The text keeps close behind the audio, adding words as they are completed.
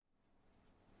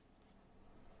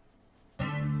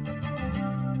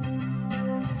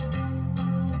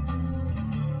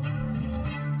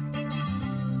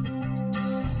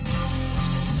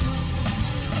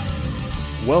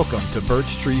Welcome to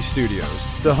Birch Tree Studios,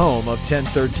 the home of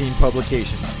 1013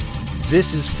 Publications.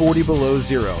 This is 40 Below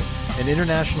Zero, an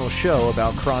international show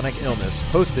about chronic illness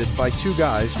hosted by two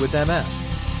guys with MS.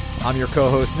 I'm your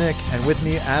co-host Nick, and with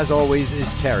me as always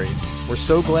is Terry. We're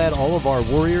so glad all of our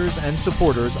warriors and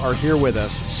supporters are here with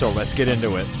us, so let's get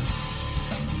into it.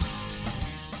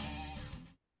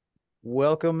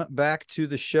 Welcome back to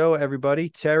the show, everybody.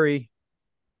 Terry,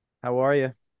 how are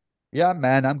you? Yeah,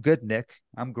 man, I'm good, Nick.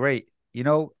 I'm great. You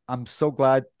know, I'm so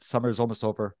glad summer is almost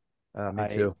over. Me I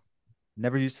too.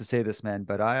 never used to say this, man,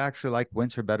 but I actually like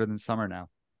winter better than summer now.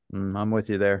 I'm with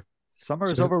you there. Summer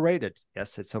is So, overrated.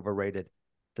 Yes, it's overrated.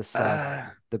 The sun, uh,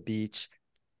 the beach,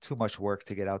 too much work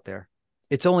to get out there.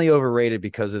 it's only overrated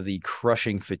because of the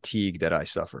crushing fatigue that I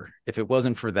suffer. If it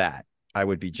wasn't for that, I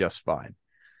would be just fine.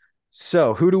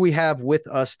 So, who do we have with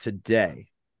us today?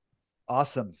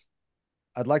 Awesome.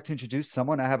 I'd like to introduce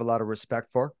someone I have a lot of respect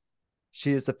for.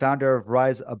 She is the founder of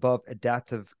Rise Above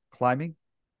Adaptive Climbing.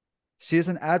 She is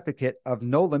an advocate of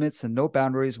no limits and no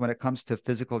boundaries when it comes to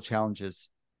physical challenges.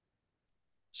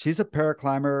 She's a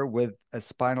paraclimber with a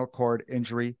spinal cord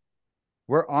injury.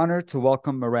 We're honored to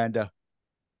welcome Miranda.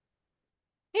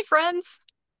 Hey, friends.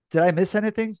 Did I miss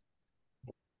anything?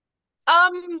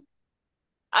 Um,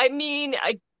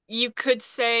 you could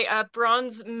say a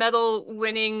bronze medal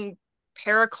winning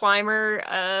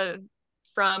paraclimber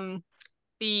from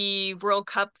the World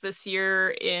Cup this year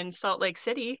in Salt Lake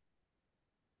City.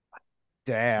 You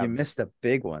Damn. missed the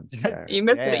big ones, Terry. You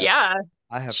missed it, Damn. yeah.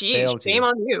 I have Geez, failed shame you.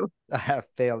 on you. I have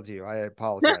failed you. I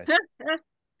apologize.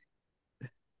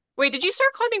 Wait, did you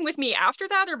start climbing with me after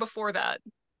that or before that?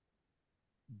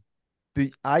 What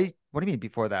do you mean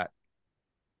before that?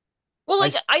 Well, I,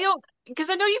 like s- I don't because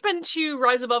I know you've been to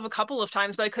Rise Above a couple of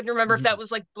times, but I couldn't remember if that Mhm.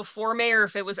 was like before May or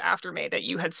if it was after May that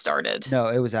you had started. No,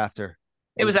 it was after.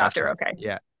 It It was was after, after. okay.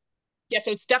 Yeah. Yeah,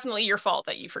 so it's definitely your fault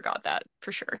that you forgot that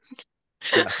for sure.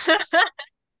 Yes.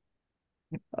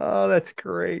 Oh, that's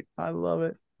great. I love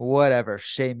it. Whatever.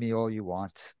 Shame me all you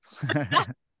want.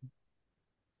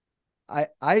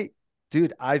 I,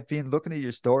 dude, I've been looking at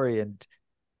your story and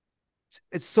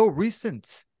it's so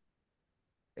recent.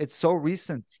 It's so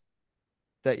recent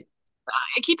that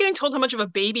I keep getting told how much of a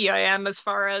baby I am as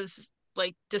far as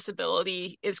like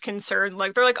disability is concerned.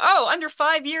 Like they're like, "Oh, under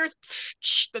 5 years,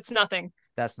 that's nothing."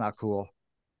 that's not cool.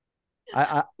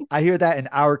 I hear that in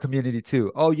our community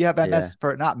too. Oh, you have Yeah. MS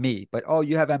for not me, but oh,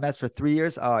 you have MS for 3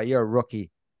 years. Oh, you're a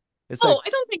rookie. It's like, Oh, I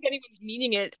don't think anyone's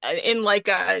meaning it in like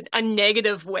a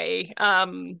negative way. At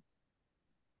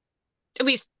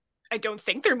least I don't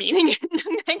think they're meaning it in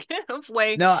a negative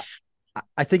way. No,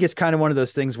 I think it's kind of one of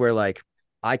those things where like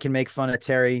I can make fun of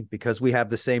Terry because we have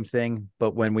the same thing,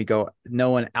 but when we go,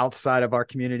 no one outside of our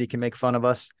community can make fun of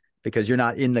us because you're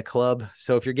not in the club.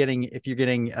 So if you're getting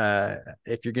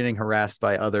harassed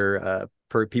by other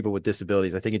people with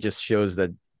disabilities, I think it just shows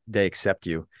that they accept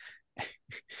you.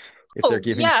 If they're Oh,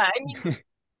 giving yeah. I mean,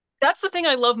 that's the thing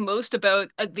I love most about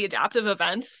the adaptive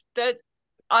events that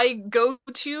I go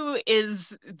to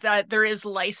is that there is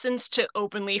license to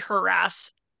openly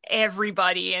harass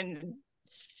everybody and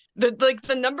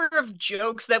the number of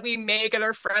jokes that we make at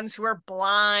our friends who are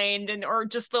blind and or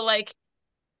just the like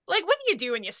what do you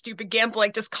do when you stupid gimp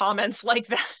like just comments like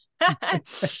that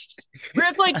where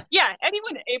it's like yeah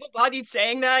anyone able-bodied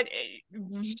saying that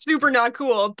super not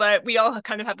cool but we all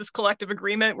kind of have this collective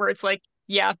agreement where it's like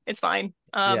yeah it's fine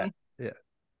yeah, yeah,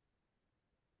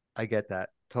 I get that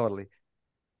totally.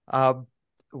 Um,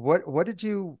 what did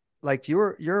you like?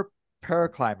 You're a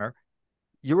paraclimber.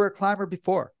 You were a climber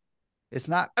before. It's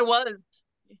not. I was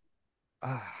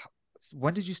Uh,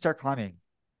 when did you start climbing?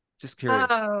 Just curious.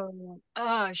 oh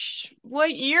gosh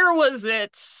what year was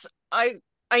it I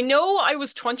I know I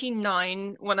was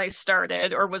 29 when I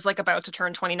started or was like about to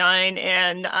turn 29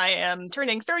 and I am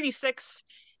turning 36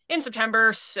 in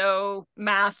September so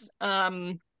math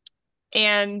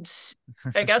and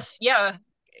I guess yeah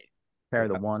pair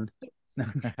the one. I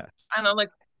don't know like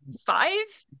five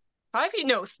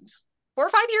no 4 or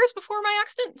 5 years before my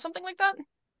accident something like that.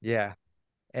 Yeah,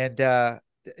 and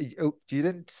you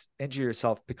didn't injure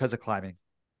yourself because of climbing.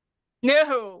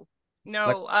 No, Like,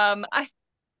 no.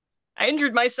 I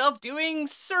injured myself doing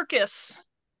circus.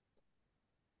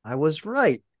 I was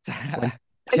right. When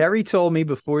Terry told me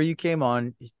before you came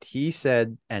on, he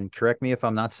said, and correct me if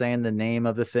I'm not saying the name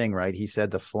of the thing right. He said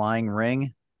the flying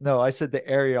ring, no, I said the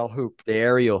aerial hoop. the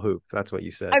aerial hoop. That's what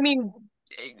you said. I mean,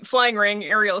 flying ring,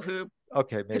 aerial hoop,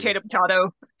 Okay, maybe. potato,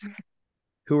 potato.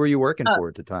 Who were you working Uh, for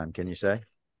at the time? Can you say?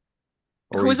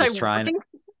 Or were who you was I just trying? working?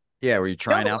 Yeah, were you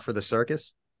trying No, out for the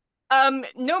circus?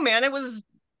 no, man. It was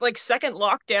like second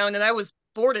lockdown, and I was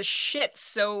bored as shit.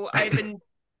 So I've been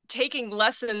taking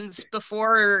lessons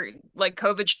before like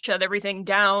COVID shut everything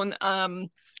down.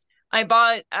 I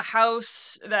bought a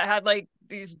house that had like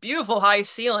these beautiful high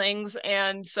ceilings,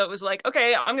 and so it was like,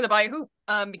 okay, I'm gonna buy a hoop,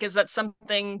 because that's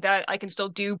something that I can still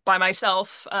do by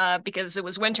myself, because it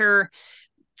was winter,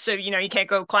 so you can't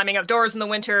go climbing outdoors in the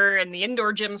winter, and the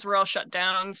indoor gyms were all shut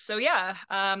down. So yeah,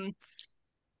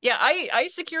 yeah, I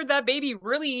secured that baby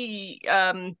really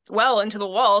well into the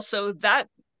wall, so that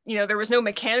there was no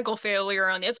mechanical failure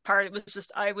on its part. It was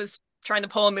just I was trying to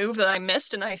pull a move that I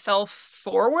missed, and I fell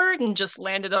forward and just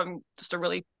landed on just a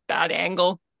really bad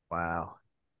angle. Wow.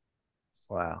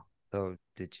 Wow. So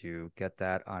did you get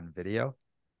that on video?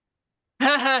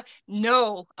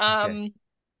 No, Okay.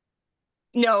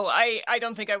 no, I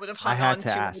don't think I would have I hung had on to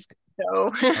to it. ask.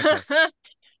 Okay. So,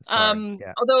 Sorry.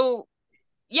 Yeah. although,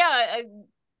 yeah,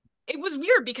 it was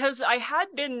weird because I had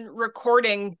been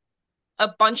recording a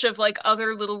bunch of like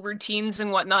other little routines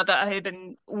and whatnot that I had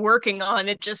been working on.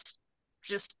 It just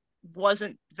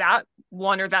wasn't that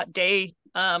one or that day,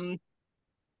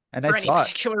 And I for any saw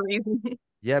it. particular reason.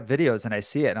 Yeah, videos and I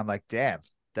see it and I'm like, damn,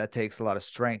 that takes a lot of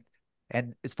strength.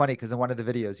 And it's funny because in one of the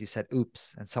videos you said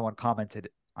oops and someone commented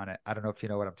on it. I don't know if you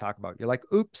know what I'm talking about. You're like,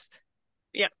 oops.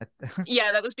 Yeah.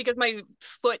 Yeah, that was because my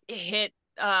foot hit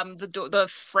the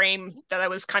frame that I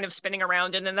was kind of spinning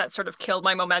around in, and that sort of killed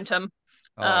my momentum.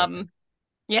 Oh, okay. Um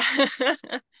yeah.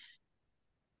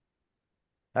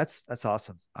 That's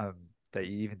awesome. That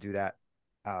you even do that.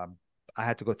 I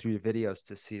had to go through your videos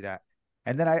to see that.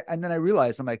 And then I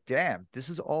realized I'm like, damn, this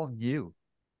is all new.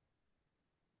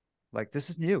 Like this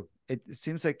is new. It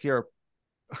seems like you're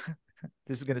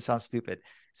this is gonna sound stupid.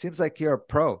 Seems like you're a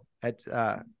pro at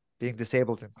being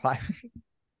disabled and climbing.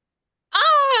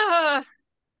 Ah!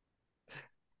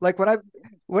 Like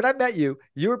when I met you,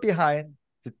 you were behind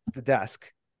the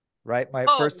desk, right? My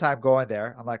first Oh, time going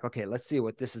there, I'm like, okay, let's see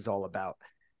what this is all about.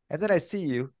 And then I see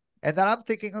you, and then I'm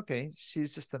thinking, okay,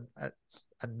 she's just a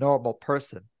normal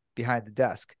person behind the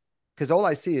desk. Because all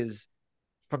I see is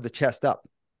from the chest up,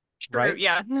 true, right?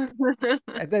 yeah.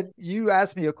 And then you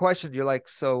asked me a question. You're like,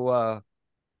 so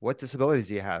what disabilities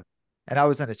do you have? And I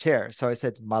was in a chair. So I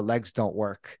said, my legs don't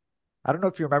work. I don't know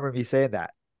if you remember me saying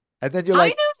that. And then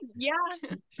Kind of, yeah.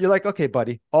 you're like, okay,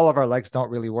 buddy, all of our legs don't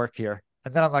really work here.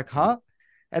 And then I'm like, huh?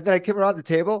 And then I came around the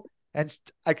table and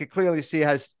I could clearly see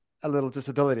has a little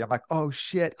disability. I'm like, oh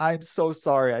shit, I'm so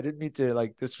sorry. I didn't mean to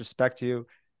like disrespect you,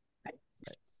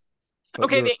 but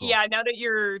you Okay, were cool. yeah, now that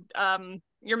your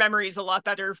memory is a lot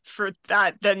better for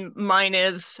that than mine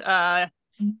is.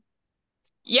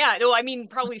 Yeah, no, I mean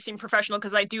probably seem professional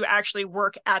because I do actually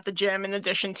work at the gym in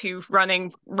addition to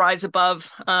running Rise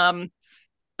Above.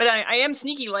 But I am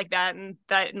sneaky like that, and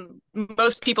that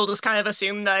most people just kind of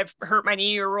assume that I've hurt my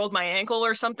knee or rolled my ankle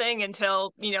or something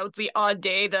until, the odd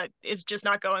day that is just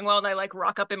not going well, and I like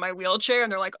rock up in my wheelchair,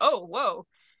 and they're like, "Oh, whoa."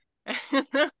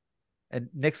 And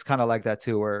Nick's kind of like that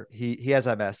too, where he has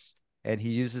MS and he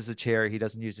uses a chair. He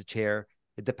doesn't use a chair.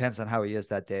 It depends on how he is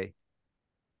that day.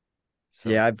 So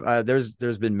Yeah, there's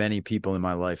been many people in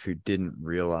my life who didn't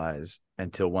realize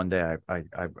until one day I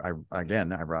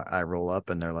again I roll up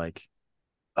and they're like,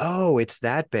 "Oh, it's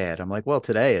that bad." I'm like, "Well,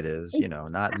 today it is,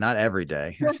 not every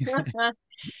day."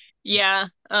 Yeah.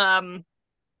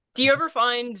 Do you ever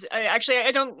find, actually,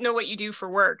 I don't know what you do for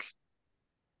work.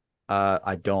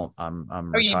 I don't.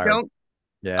 I'm Oh, you retired. don't?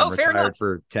 Yeah, I'm Oh, fair enough. retired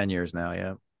for 10 years now,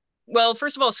 yeah. Well,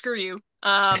 first of all, screw you.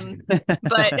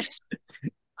 But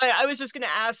I was just going to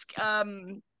ask,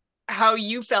 how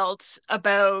you felt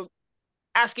about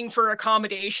asking for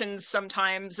accommodations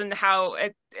sometimes, and how,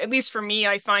 at least for me,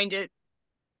 I find it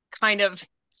kind of,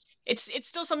 it's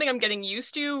still something I'm getting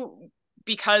used to,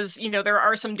 because there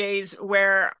are some days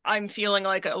where I'm feeling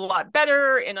like a lot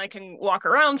better and I can walk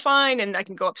around fine and I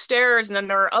can go upstairs, and then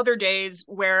there are other days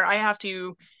where I have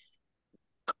to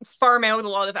farm out a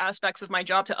lot of aspects of my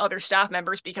job to other staff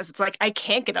members because it's like I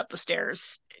can't get up the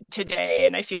stairs today,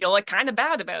 and I feel like kind of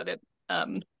bad about it.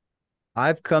 Um,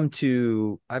 I've come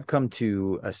to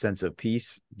a sense of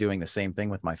peace doing the same thing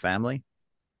with my family.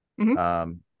 mhm.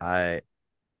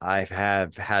 I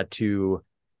have had to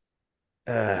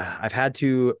I've had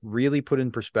to really put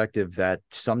in perspective that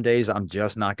some days I'm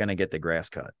just not going to get the grass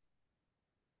cut.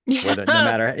 Whether no Yeah.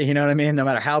 matter you know what I mean, no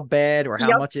matter how bad or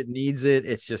how Yep. much it needs it,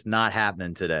 it's just not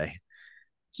happening today.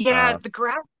 Yeah, Uh, the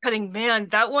grass cutting, man,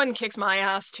 that one kicks my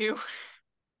ass too.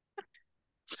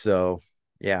 so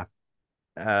yeah.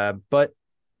 But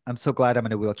I'm so glad I'm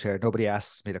in a wheelchair. Nobody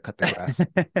asks me to cut the grass.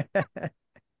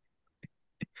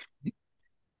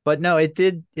 but no,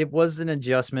 it was an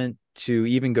adjustment to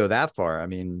even go that far. I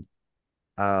mean,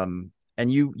 and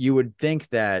you would think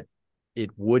that it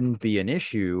wouldn't be an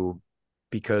issue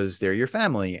because they're your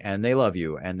family and they love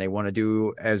you and they want to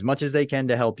do as much as they can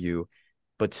to help you.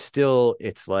 But still,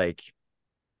 it's like,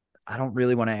 I don't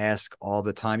really want to ask all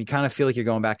the time. You kind of feel like you're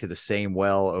going back to the same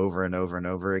well over and over and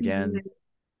over again.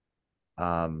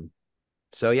 Um,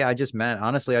 so yeah,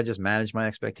 honestly, I just manage my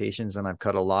expectations, and I've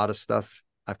cut a lot of stuff.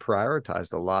 I've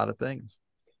prioritized a lot of things.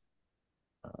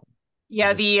 Um, I Yeah,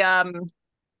 just the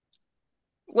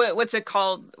what's it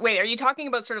called? Wait, are you talking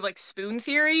about sort of like spoon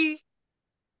theory?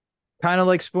 kind of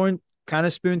like spoon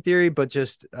theory, but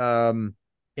just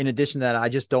in addition to that, I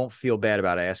just don't feel bad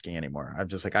about asking anymore. I'm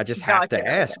just like, I just have Gotcha. to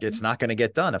ask. Okay. It's not going to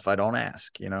get done if I don't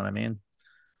ask. You know what I mean?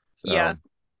 Yeah. So,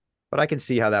 but I can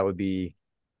see how that would be.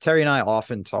 Terry and I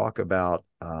often talk about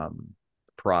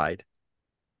pride,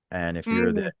 and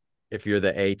Mm. if you're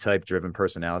the A type driven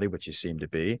personality, which you seem to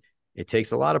be, it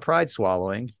takes a lot of pride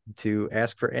swallowing to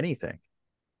ask for anything.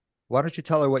 Why don't you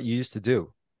tell her what you used to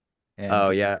do? Oh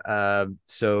And yeah.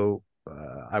 So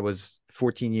I was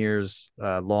 14 years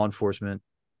law enforcement,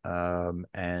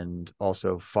 and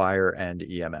also fire and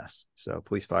EMS. So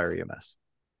police, fire, EMS.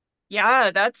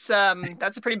 Yeah, that's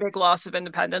a pretty big loss of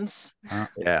independence.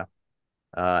 Yeah.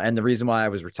 And the reason why I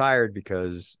was retired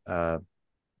because I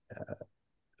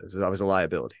was a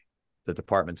liability. The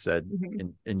department said,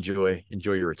 Mhm. enjoy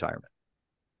your retirement.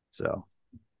 So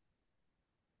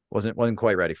wasn't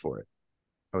quite ready for it.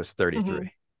 I was Mhm.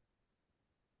 33.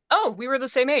 Oh, we were the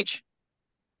same age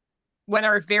when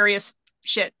our various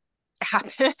shit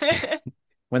happened.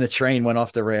 When the train went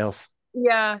off the rails.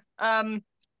 Yeah.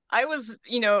 I was,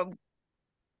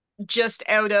 just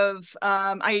out of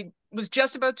I was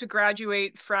just about to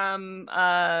graduate from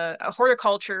a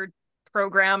horticulture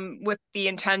program with the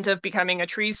intent of becoming a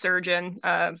tree surgeon,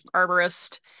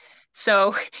 arborist.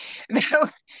 So now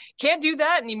can't do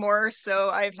that anymore. So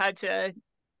I've had to,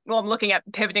 well, I'm looking at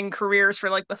pivoting careers for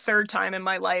like the third time in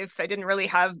my life. I didn't really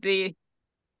have the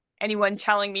anyone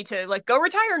telling me to like go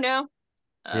retire now.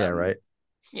 Yeah, Um, right.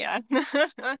 yeah.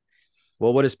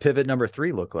 Well, what does pivot number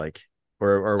 3 look like? Or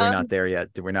are we not Um, there yet?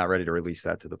 We're not ready to release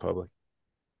that to the public.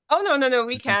 oh no, no, no,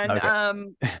 we can. Okay.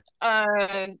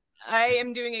 Uh, I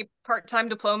am doing a part-time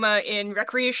diploma in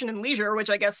recreation and leisure, which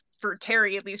I guess for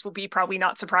Terry at least will be probably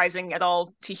not surprising at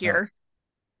all to no, hear.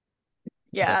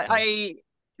 Yeah, definitely.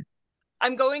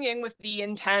 I'm going in with the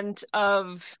intent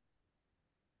of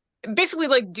basically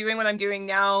like doing what I'm doing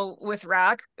now with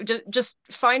Rack, just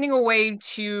finding a way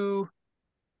to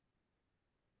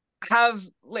have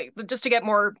like just to get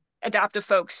more adaptive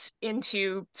folks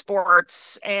into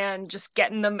sports and just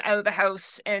getting them out of the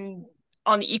house and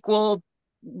on the equal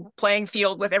playing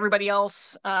field with everybody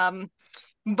else.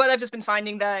 But I've just been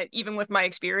finding that even with my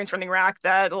experience running Rack,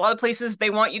 that a lot of places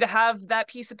they want you to have that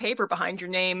piece of paper behind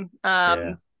your name.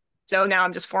 Yeah. So now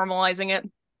I'm just formalizing it.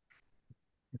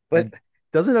 But And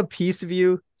doesn't a piece of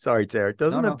you, sorry, Tarek, no,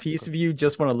 doesn't a no, piece of you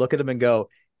just want to look at him and go,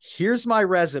 here's my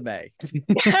resume?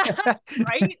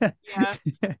 Right? Yeah.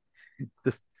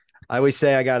 this, I always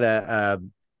say I got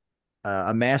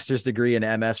a master's degree in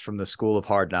MS from the School of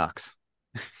Hard Knocks.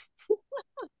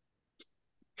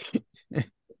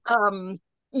 Um,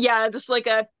 yeah, just like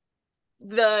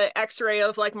the x-ray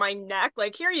of like my neck.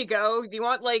 Like, here you go. Do you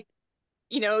want like,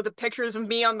 the pictures of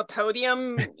me on the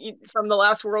podium from the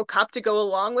last World Cup to go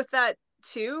along with that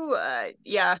too?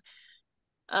 Yeah.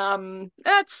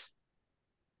 That's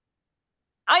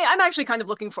I'm actually kind of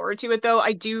looking forward to it though.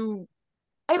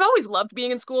 I've always loved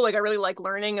being in school. Like I really like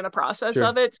learning and the process Sure,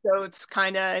 of it. So it's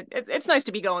kind of it's nice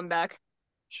to be going back.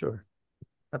 sure,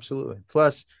 absolutely.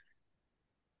 Plus,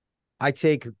 I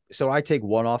take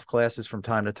one-off classes from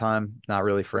time to time, not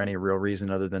really for any real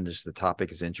reason other than just the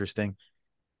topic is interesting.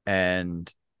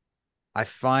 And I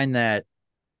find that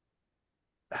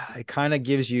it kind of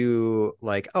gives you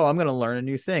like, oh, I'm going to learn a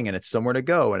new thing and it's somewhere to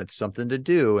go and it's something to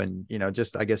do. And,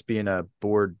 just I guess being a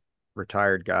bored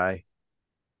retired guy,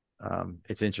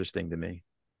 it's interesting to me.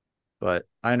 But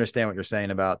I understand what you're saying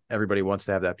about everybody wants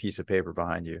to have that piece of paper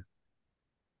behind you.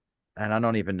 And I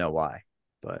don't even know why,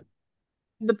 but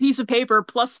The piece of paper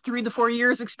plus 3 to 4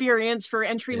 years experience for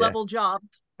entry yeah. level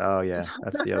jobs. Oh, yeah.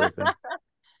 That's the other thing.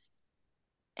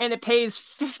 And it pays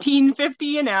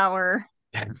 15.50 an hour,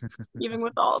 even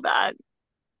with all that.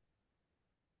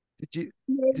 did you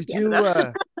Yay, did you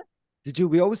Canada.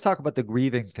 we always talk about the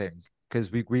grieving thing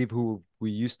because we grieve who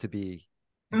we used to be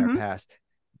in our Hmm. past.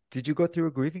 Did you go through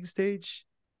a grieving stage?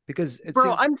 Because it Bro,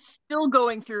 seems I'm still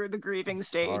going through the I'm grieving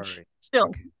stage. sorry. Still.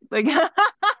 Okay. Like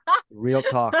Real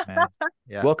talk, man.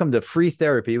 Yeah. Welcome to Free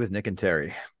Therapy with Nick and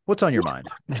Terry. What's on your mind?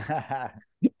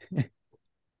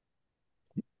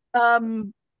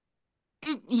 um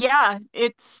Yeah,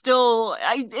 it's still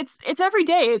it's every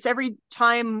day. It's every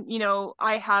time,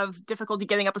 I have difficulty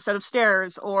getting up a set of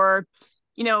stairs, or,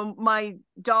 my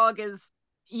dog is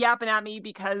yapping at me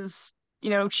because,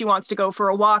 she wants to go for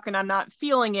a walk and I'm not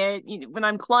feeling it. When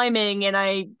I'm climbing and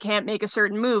I can't make a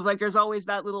certain move, like there's always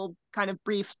that little kind of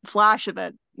brief flash of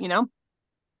it.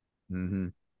 Mm-hmm.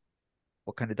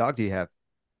 What kind of dog do you have?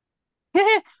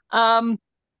 Um,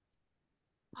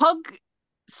 Hug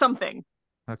something.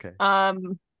 Okay.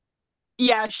 Um,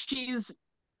 yeah,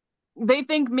 they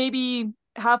think maybe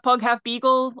half pug, half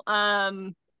beagle.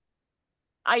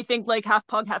 I think like half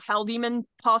pug, half hell demon,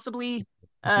 possibly.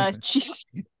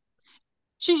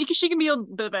 She can be a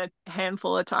bit of a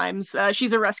handful at times.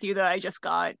 She's a rescue that I just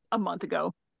got a month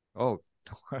ago. Oh,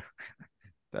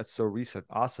 that's so recent.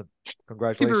 Awesome. Super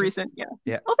Congratulations. recent, yeah.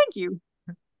 Yeah. Oh, thank you.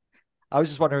 I was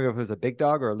just wondering if it was a big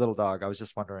dog or a little dog. I was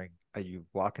just wondering, are you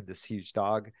walking this huge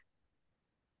dog?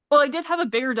 Well, I did have a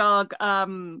bigger dog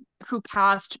who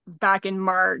passed back in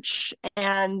March,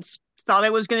 and thought I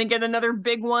was going to get another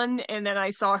big one, and then I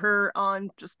saw her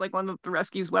on just like one of the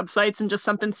rescue's websites, and just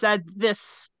something said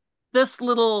this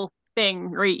little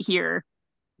thing right here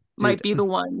might Dude, be the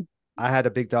one. I had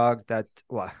a big dog that,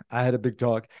 well, I had a big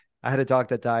dog. I had a dog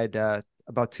that died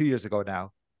about 2 years ago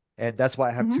now. And that's why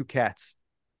I have Mhm. two cats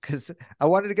because I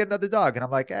wanted to get another dog. And I'm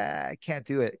like, I can't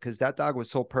do it because that dog was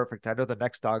so perfect. I know the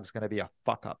next dog is going to be a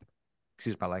fuck up.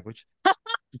 Excuse my language.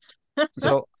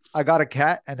 So I got a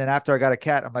cat. And then after I got a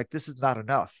cat, I'm like, this is not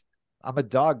enough. I'm a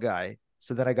dog guy.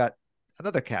 So then I got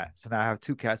another cat. So now I have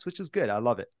two cats, which is good. I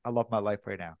love it. I love my life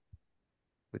right now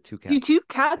with two Do cats. two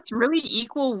cats really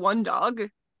equal one dog?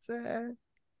 So,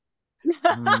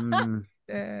 Mm,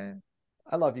 eh,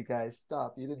 I love you guys.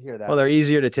 Stop. You didn't hear well, that. they're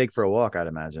easier to take for a walk, I'd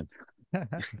imagine.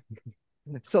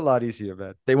 It's a lot easier,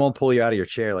 man. They won't pull you out of your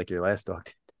chair like your last dog.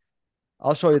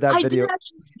 I'll show you that I did video.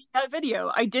 actually see that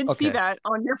video. I did see Okay. that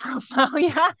on your profile.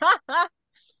 Yeah.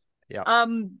 Yeah.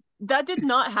 That did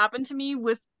not happen to me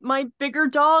with my bigger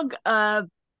dog,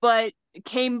 but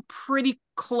came pretty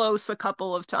close a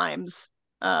couple of times.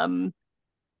 Um,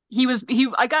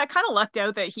 I got kind of lucked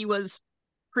out that he was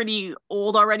pretty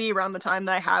old already around the time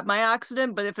that I had my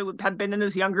accident, but if it had been in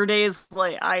his younger days,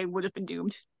 like I would have been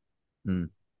doomed. Hmm.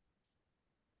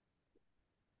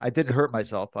 I didn't So, hurt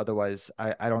myself. Otherwise,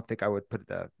 I don't think I would put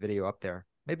the video up there.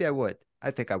 Maybe I would.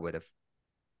 I think I would have.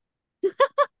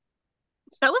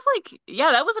 That was like,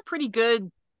 yeah, that was a pretty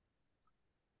good.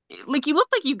 Like you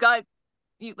looked like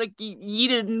like you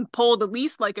yeeted and pulled at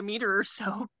least like a meter or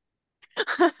so.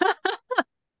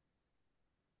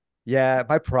 Yeah,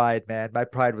 my pride, man. My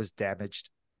pride was damaged.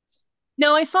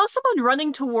 No, I saw someone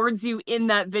running towards you in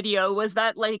that video. Was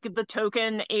that like the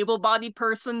token able-bodied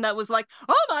person that was like,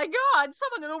 "Oh my God,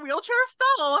 someone in a wheelchair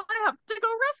fell. I have to go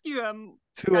rescue them,"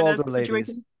 Two kind older of ladies.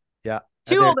 situation? Yeah.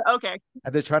 And Too they're old. Okay.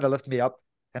 and they're trying to lift me up.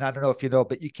 And I don't know if you know,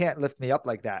 but you can't lift me up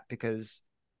like that because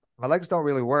my legs don't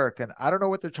really work. And I don't know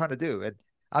what they're trying to do. And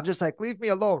I'm just like, leave me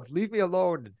alone. Leave me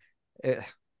alone. Eh,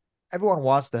 everyone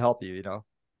wants to help you,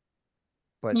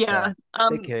 but Yeah.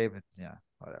 they came and yeah,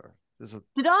 whatever. This is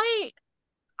Did I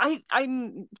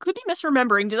could be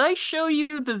misremembering. Did I show you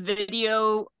the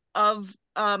video of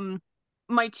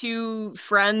my two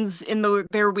friends in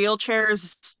their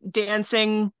wheelchairs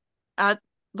dancing at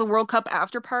the World Cup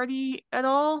after party at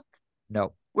all?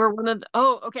 no. Where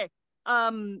oh, okay.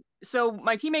 So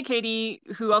my teammate Katie,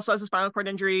 who also has a spinal cord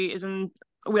injury, is in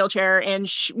a wheelchair,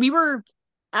 and we were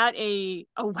at a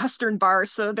Western bar,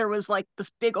 so there was like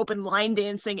this big open line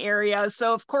dancing area.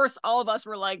 So of course, all of us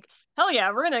were like, "Hell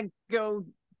yeah, we're gonna go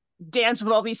dance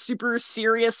with all these super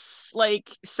serious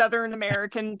like Southern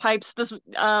American types."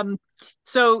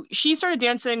 So she started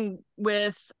dancing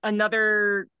with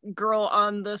another girl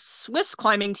on the Swiss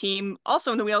climbing team,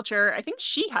 also in the wheelchair. I think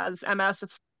she has MS,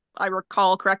 if I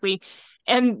recall correctly.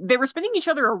 And they were spinning each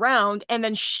other around, and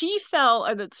then she fell.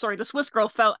 Sorry, the Swiss girl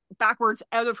fell backwards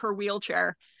out of her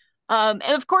wheelchair. And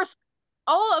of course,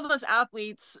 all of us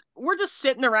athletes, we're just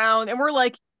sitting around and we're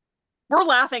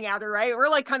laughing at her, right? We're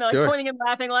like kind of like sure. pointing and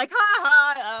laughing, like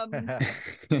ha ha.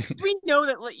 We know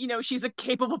that she's a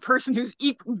capable person who's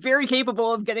very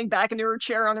capable of getting back into her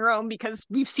chair on her own because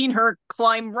we've seen her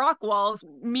climb rock walls. Yeah.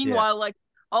 Meanwhile, like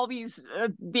all these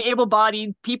the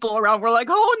able-bodied people around were like,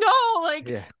 oh no, like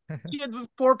Yeah. she had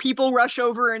four people rush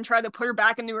over and try to put her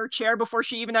back into her chair before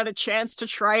she even had a chance to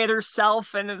try it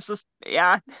herself, and it's just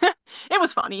yeah, it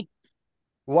was funny.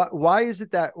 Why is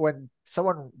it that when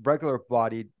someone regular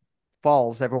bodied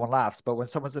falls, everyone laughs, but when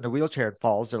someone's in a wheelchair and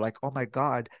falls, they're like, "Oh my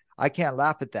God, I can't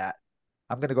laugh at that.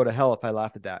 I'm gonna go to hell if I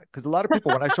laugh at that." Because a lot of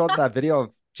people, when I showed them that video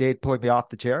of Jade pulling me off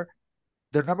the chair,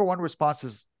 their number one response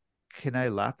is, "Can I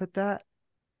laugh at that?"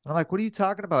 And I'm like, what are you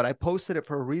talking about? I posted it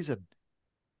for a reason.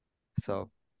 So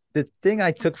The thing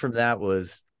I took from that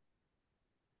was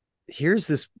here's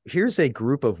a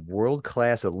group of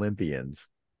world-class Olympians.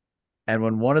 And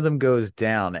when one of them goes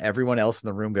down, everyone else in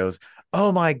the room goes,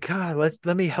 "Oh my God,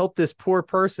 let me help this poor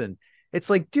person." It's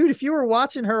like, dude, if you were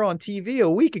watching her on TV a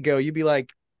week ago, you'd be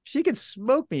like, she could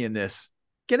smoke me in this.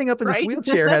 Getting up in this Right?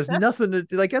 wheelchair has nothing to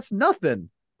like, that's nothing.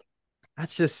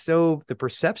 That's just so the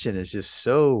perception is just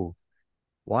so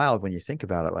wild when you think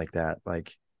about it like that.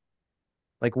 Like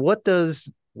what does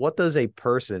a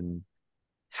person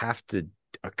have to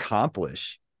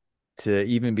accomplish to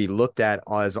even be looked at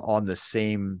as on the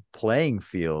same playing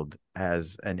field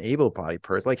as an able-bodied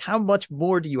person? Like, how much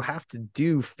more do you have to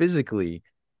do physically?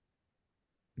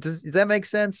 Does that make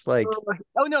sense? Like,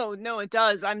 Oh no, no, it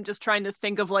does. I'm just trying to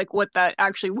think of like what that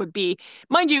actually would be.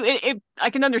 Mind you, I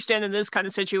can understand in this kind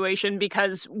of situation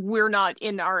because we're not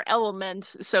in our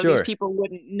element, so these sure, people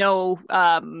wouldn't know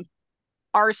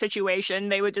our situation.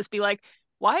 They would just be like,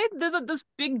 why did this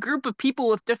big group of people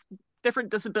with different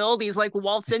disabilities like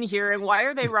waltz in here, and why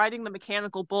are they riding the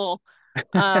mechanical bull?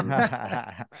 Um,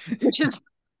 which is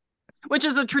which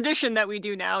is a tradition that we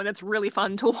do now, and it's really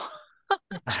fun to watch.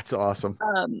 that's awesome.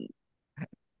 Um,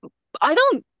 I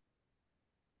don't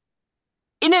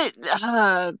in it.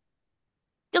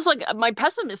 Just like my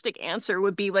pessimistic answer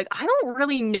would be like, I don't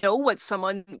really know what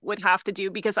someone would have to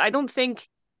do because I don't think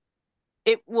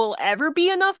it will ever be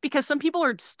enough because some people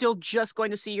are still just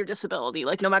going to see your disability,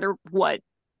 like no matter what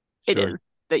it is Sure,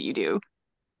 that you do.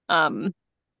 Um,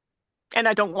 and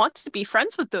I don't want to be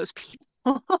friends with those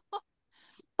people,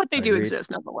 but they do agreed.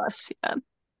 exist nonetheless. Yeah.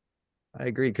 I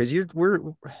agree because you we're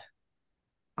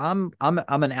I'm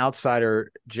an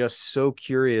outsider, just so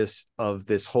curious of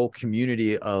this whole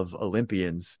community of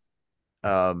Olympians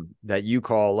that you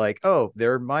call like, oh,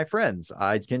 they're my friends.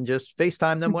 I can just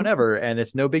FaceTime them whenever and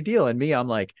it's no big deal. And me, I'm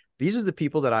like, these are the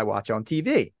people that I watch on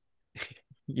TV.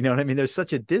 You know what I mean? There's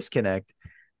such a disconnect,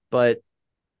 but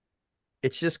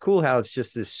it's just cool how it's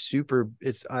just this super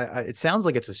it sounds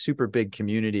like it's a super big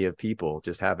community of people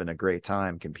just having a great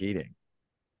time competing.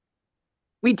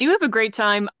 We do have a great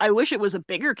time. I wish it was a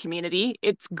bigger community.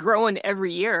 It's growing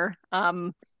every year.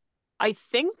 I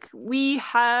think we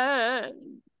had,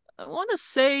 I want to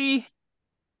say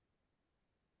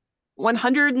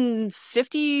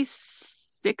 150,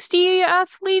 60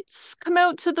 athletes come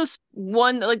out to this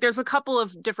one. Like there's a couple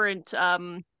of different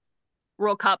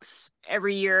World Cups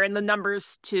every year, and the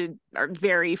numbers to are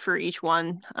vary for each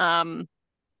one.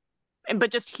 And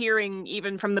but just hearing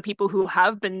even from the people who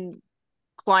have been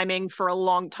climbing for a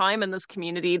long time in this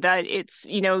community that it's,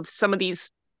 some of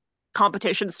these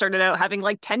competitions started out having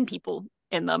like 10 people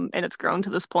in them and it's grown to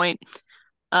this point.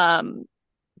 Um,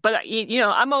 but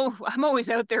I'm always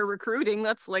out there recruiting.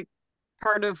 That's like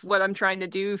part of what I'm trying to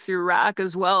do through RAC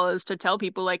as well, is to tell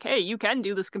people like, hey, you can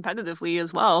do this competitively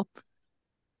as well.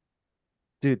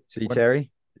 dude, See, when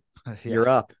Terry, you're yes,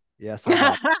 up. yes, I'm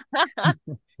up.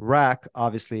 RAC,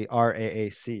 obviously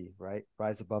RAAC, right?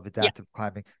 Rise Above Yeah. Adaptive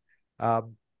Climbing.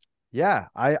 Um, yeah,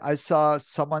 I saw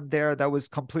someone there that was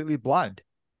completely blind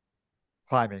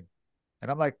climbing,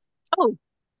 and I'm like, Oh,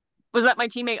 was that my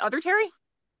teammate Other Terry?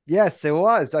 yes, it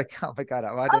was. Like, oh my God, I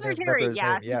Other didn't remember Terry, his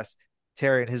yeah. name. Yes,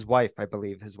 Terry and his wife, I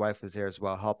believe his wife was there as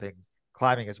well, helping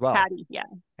climbing as well. Patty, yeah.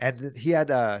 And he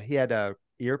had a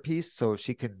earpiece so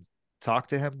she can talk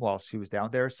to him while she was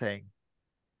down there, saying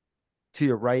to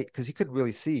your right, because he couldn't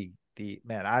really see the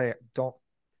man. I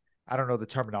don't know the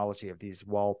terminology of these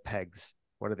wall pegs.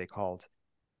 What are they called?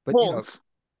 But Holds.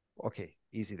 okay,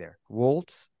 easy there.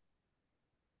 Woltz,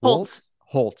 Holds.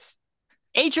 Holtz.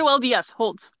 HOLDS,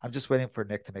 holds. I'm just waiting for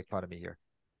Nick to make fun of me here.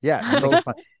 Yeah, I'm so making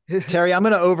fun. Terry, I'm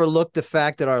going to overlook the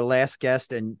fact that our last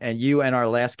guest and you and our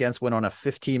last guest went on a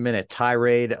 15-minute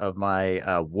tirade of my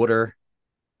water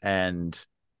and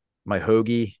my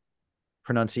hoagie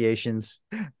pronunciations.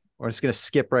 We're just going to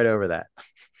skip right over that.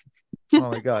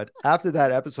 oh my God. After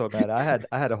that episode, man, I had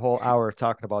a whole hour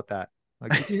talking about that.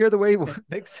 Like, did you hear the way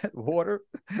Nick said water?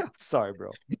 I'm sorry,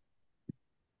 bro.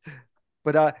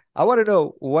 But I want to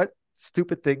know what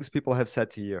stupid things people have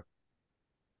said to you.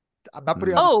 I'm not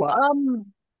putting you on the Oh, spot,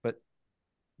 but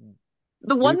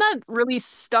the one you that really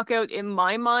stuck out in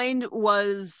my mind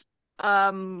was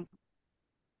um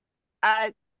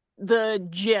at the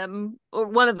gym, or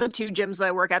one of the two gyms that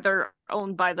I work at. They're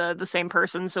owned by the same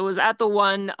person. So it was at the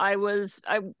one I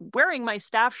wearing my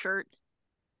staff shirt.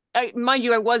 Mind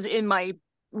you, I was in my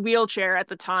wheelchair at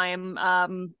the time,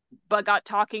 but got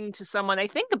talking to someone, I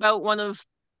think about one of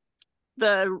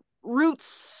the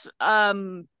routes,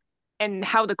 and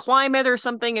how to climb it or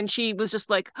something. And she was just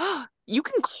like, oh, you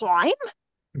can climb?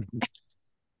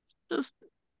 Just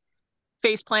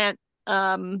faceplant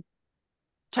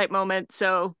type moment.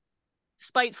 So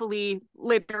spitefully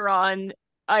later on,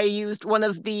 I used one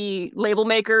of the label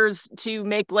makers to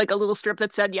make like a little strip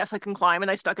that said, "Yes, I can climb,"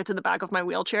 and I stuck it to the back of my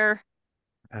wheelchair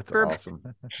That's for awesome.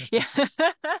 yeah.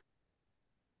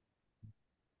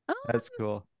 That's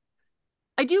cool.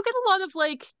 I do get a lot of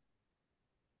like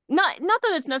not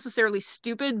that it's necessarily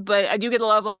stupid, but I do get a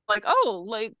lot of like, oh,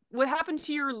 like what happened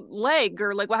to your leg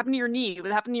or like what happened to your knee?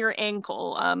 What happened to your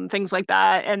ankle? Things like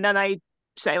that. And then I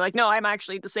say like, no, I'm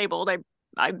actually disabled.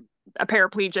 I'm a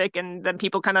paraplegic, and then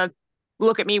people kind of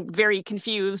look at me very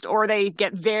confused or they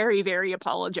get very, very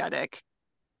apologetic.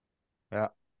 Yeah,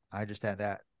 I understand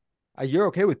that. You're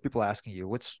okay with people asking you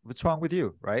what's wrong with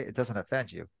you, right? It doesn't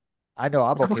offend you. I know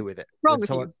I'm okay What's with it. wrong When with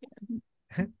someone, you?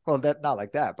 well, that not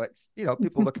like that, but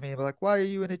people look at me and be like, "Why are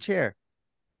you in a chair?"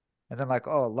 And I'm like,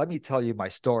 "Oh, let me tell you my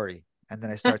story." And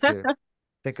then I start to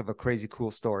think of a crazy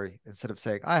cool story instead of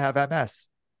saying I have MS.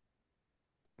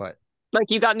 But Like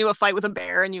you got into a fight with a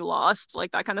bear and you lost,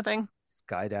 like that kind of thing.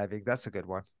 skydiving, that's a good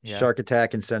one. Yeah. Shark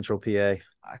attack in Central PA.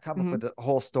 I come up Hmm. with a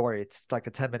whole story. It's like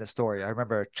a 10-minute story. I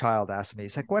remember a child asked me,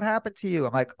 he's like, "What happened to you?"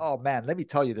 I'm like, "Oh man, let me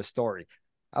tell you the story.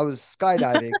 I was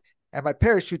skydiving and my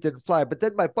parachute didn't fly, but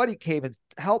then my buddy came and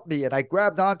helped me and I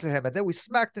grabbed onto him and then we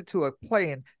smacked into a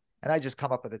plane." And I just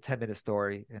come up with a 10-minute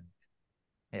story and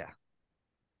yeah,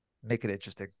 make it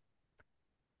interesting.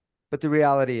 But the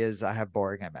reality is I have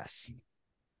boring MS.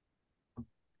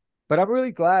 But I'm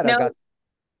really glad I No, got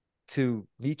to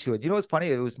meet you. And you know what's funny?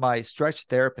 It was my stretch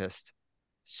therapist.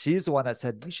 She's the one that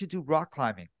said, "We should do rock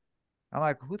climbing." I'm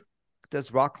like, "Who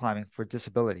does rock climbing for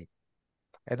disability?"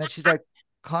 And then she's like,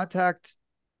 "Contact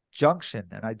Junction."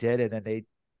 And I did. And then they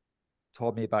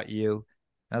told me about you.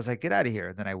 And I was like, "Get out of here."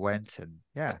 And then I went and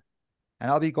yeah.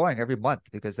 And I'll be going every month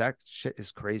because that shit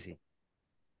is crazy.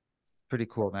 It's pretty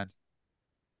cool, man.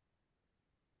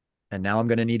 And now I'm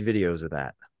going to need videos of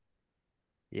that.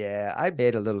 Yeah, I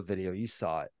made a little video. You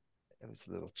saw it. It was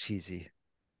a little cheesy.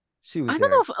 She was I don't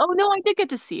know there. if, oh no, I did get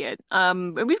to see it.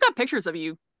 And we've got pictures of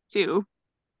you too.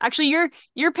 Actually,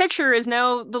 your picture is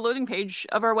now the loading page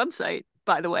of our website,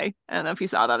 by the way. I don't know if you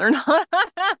saw that or not.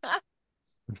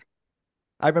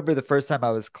 I remember the first time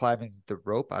I was climbing the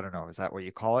rope. I don't know. Is that what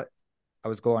you call it? I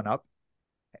was going up,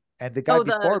 and the guy Oh,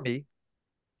 before the me,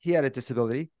 he had a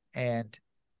disability, and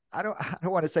I don't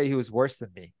want to say he was worse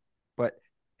than me, but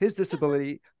his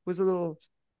disability was a little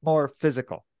more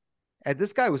physical. And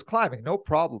this guy was climbing, no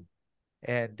problem.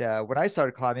 And when I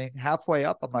started climbing, halfway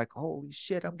up, I'm like, "Holy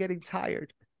shit, I'm getting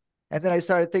tired." And then I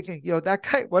started thinking, that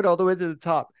guy went all the way to the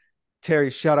top. Terry,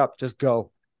 shut up, just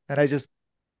go. And I just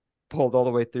pulled all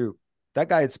the way through. That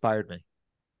guy inspired me.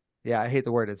 Yeah, I hate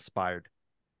the word inspired,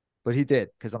 but he did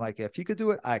because I'm like, if he could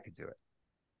do it, I could do it.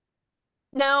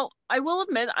 now I will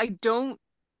admit I don't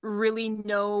really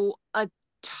know a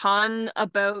ton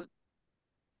about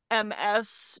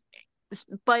MS,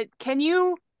 but can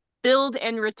you build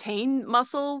and retain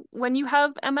muscle when you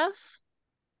have MS?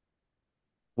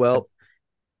 Well,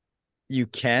 you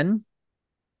can.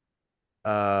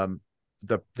 Um,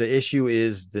 the issue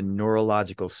is the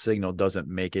neurological signal doesn't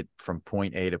make it from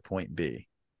point A to point B.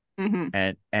 Hmm.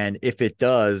 And if it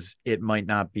does, it might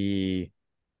not be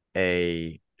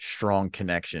a strong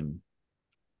connection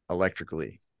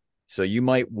electrically. So you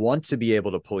might want to be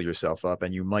able to pull yourself up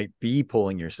and you might be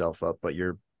pulling yourself up, but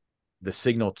the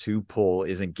signal to pull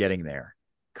isn't getting there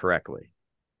correctly.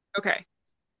 Okay.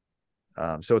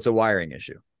 So it's a wiring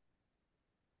issue.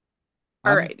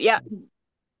 All I'm, right. Yeah.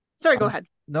 Sorry, go I'm ahead.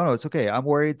 no, it's okay. I'm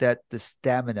worried that the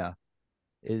stamina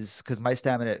is because my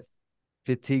stamina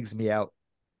fatigues me out.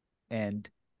 And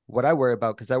what I worry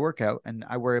about, because I work out and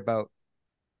I worry about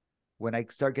when I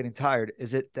start getting tired,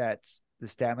 is it that the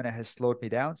stamina has slowed me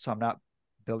down? So I'm not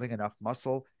building enough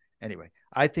muscle. Anyway,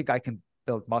 I think I can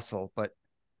build muscle, but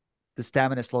the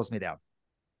stamina slows me down,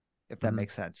 if that Mm-hmm.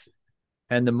 makes sense.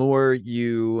 And the more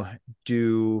you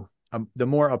do, the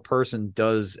more a person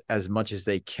does as much as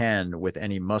they can with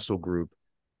any muscle group,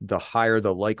 the higher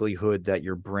the likelihood that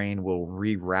your brain will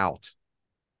reroute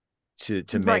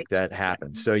to make Right. that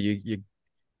happen. So you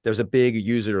there's a big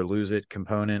use it or lose it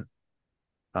component.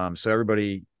 So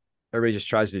everybody just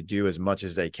tries to do as much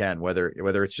as they can, whether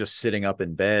it's just sitting up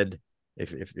in bed.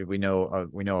 If we know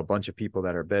a bunch of people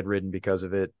that are bedridden because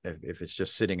of it. If it's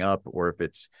just sitting up, or if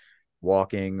it's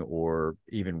walking, or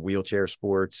even wheelchair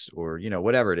sports, or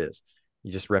whatever it is,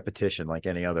 you just repetition like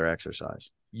any other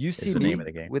exercise You is see the name of me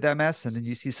the game. with MS, and then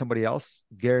you see somebody else,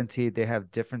 guaranteed they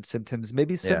have different symptoms,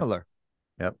 maybe Yeah. similar,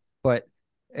 Yep. but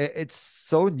it's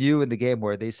so new in the game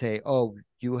where they say, "Oh,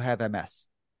 you have MS.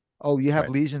 Oh, you have Right.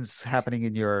 lesions happening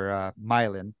in your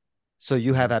myelin, so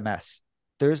you have Mm-hmm. MS."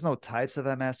 there's no types of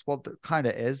MS. Well, there kind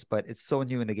of is, but it's so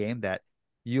new in the game that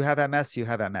you have MS, you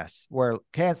have MS. Where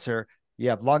cancer, you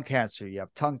have lung cancer, you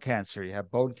have tongue cancer, you have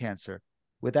bone cancer.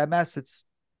 With MS, it's,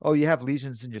 oh, you have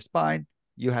lesions in your spine,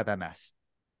 you have MS.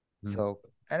 So,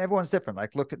 and everyone's different.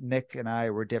 Like, look at Nick and I,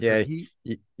 we're different.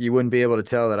 Yeah, you wouldn't be able to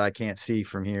tell that I can't see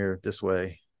from here this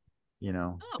way,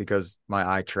 Oh. because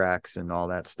my eye tracks and all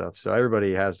that stuff. So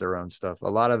everybody has their own stuff.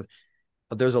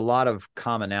 There's a lot of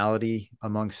commonality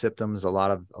among symptoms, a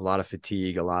lot of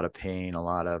fatigue, a lot of pain, a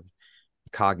lot of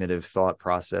cognitive thought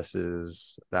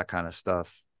processes, that kind of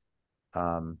stuff.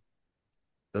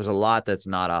 There's a lot that's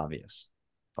not obvious,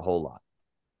 a whole lot.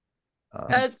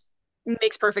 That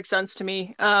makes perfect sense to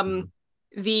me.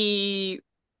 The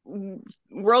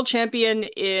world champion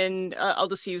in, I'll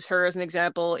just use her as an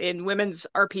example, in women's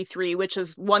RP3, which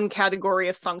is one category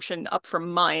of function up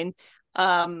from mine.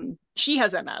 She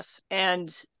has MS,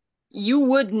 and you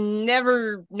would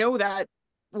never know that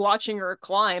watching her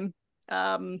climb.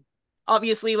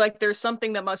 Obviously, like, there's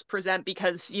something that must present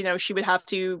because, she would have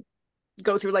to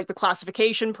go through like the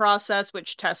classification process,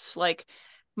 which tests like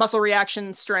muscle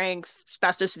reaction, strength,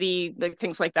 spasticity, like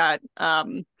things like that.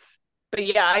 But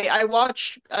yeah, I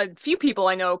watch a few people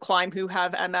I know climb who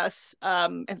have MS.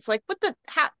 And it's like, what the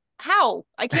how?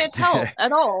 I can't tell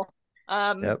at all.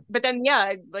 Yep. But then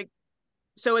yeah, like,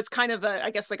 so it's kind of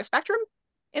I guess like a spectrum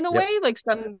in a Yep. way. Like,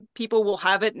 some people will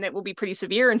have it and it will be pretty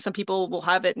severe, and some people will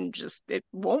have it and just it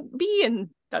won't be, and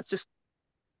that's just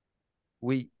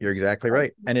You're exactly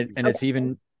right. And it's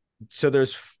even, so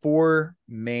there's 4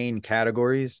 main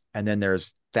categories, and then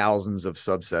there's thousands of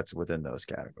subsets within those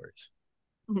categories.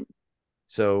 Mhm.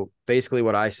 So basically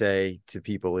what I say to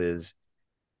people is,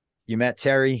 you met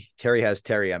Terry has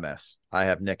Terry MS. I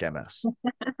have Nick MS.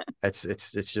 It's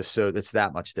just, so it's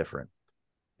that much different.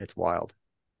 It's wild.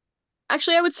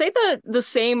 Actually, I would say that the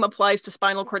same applies to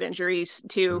spinal cord injuries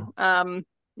too.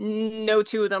 No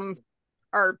two of them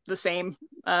are the same.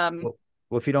 Well,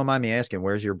 if you don't mind me asking,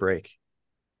 where's your break?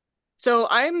 So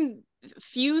I'm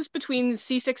fused between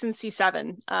C6 and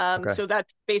C7. Okay. So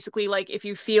that's basically like if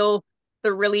you feel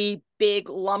the really big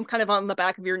lump kind of on the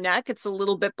back of your neck, it's a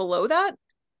little bit below that,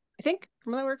 I think,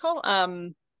 from what I recall.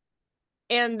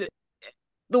 And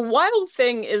the wild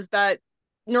thing is that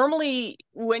normally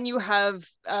when you have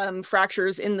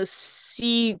fractures in the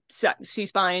C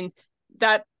spine,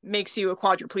 that makes you a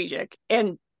quadriplegic.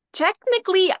 And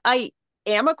technically, I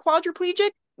am a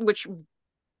quadriplegic, which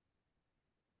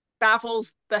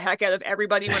baffles the heck out of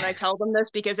everybody when I tell them this,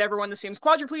 because everyone assumes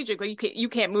quadriplegic, like you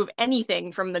can't move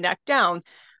anything from the neck down.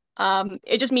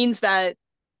 It just means that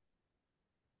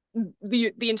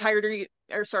the entirety,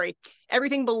 or sorry,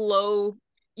 everything below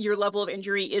your level of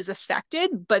injury is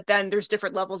affected, but then there's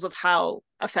different levels of how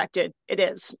affected it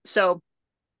is. So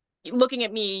looking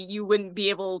at me, you wouldn't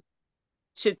be able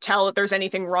to tell if there's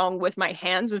anything wrong with my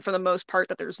hands, and for the most part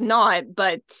that there's not.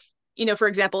 But for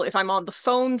example, if I'm on the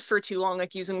phone for too long,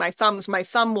 like using my thumbs, my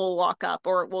thumb will lock up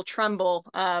or it will tremble.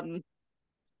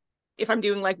 If I'm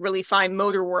doing like really fine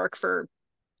motor work for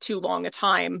too long a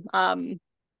time.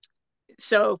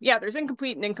 So yeah, there's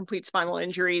incomplete and incomplete spinal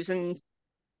injuries, and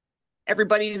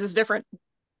everybody's is different.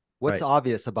 What's Right.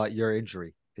 obvious about your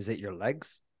injury? Is it your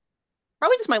legs?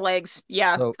 Probably just my legs.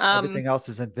 Yeah. So everything else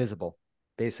is invisible,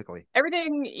 basically.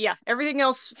 Everything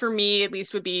else for me at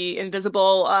least would be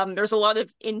invisible. There's a lot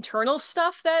of internal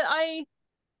stuff that I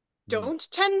don't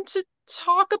tend to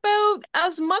talk about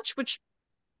as much, which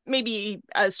maybe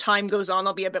as time goes on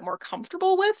I'll be a bit more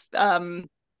comfortable with.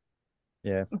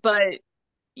 Yeah. But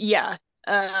yeah,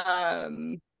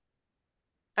 I'm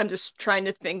just trying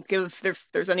to think if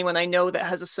there's anyone I know that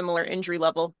has a similar injury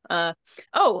level.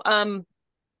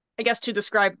 I guess to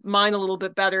describe mine a little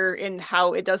bit better in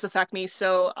how it does affect me.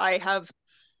 So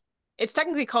it's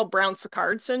technically called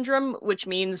Brown-Séquard syndrome, which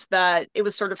means that it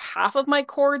was sort of half of my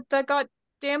cord that got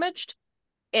damaged,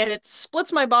 and it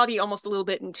splits my body almost a little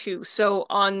bit in two. So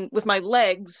with my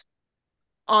legs,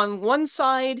 on one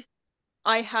side,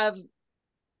 I have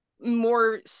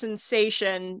more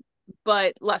sensation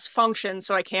but less function,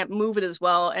 so I can't move it as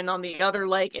well. And on the other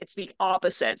leg, it's the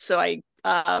opposite. So I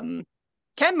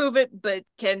can move it, but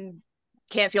can't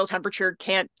feel temperature,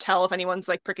 can't tell if anyone's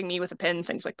like pricking me with a pin,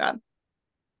 things like that.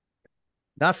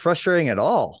 Not frustrating at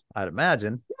all, I'd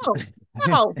imagine. No,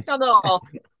 no, not at all.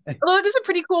 Although it is a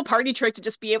pretty cool party trick to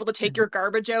just be able to take your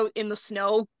garbage out in the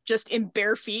snow, just in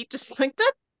bare feet, just like da.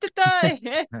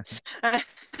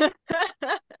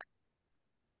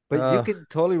 But you can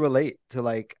totally relate to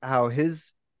like how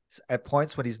his at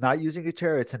points when he's not using a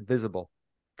chair, it's invisible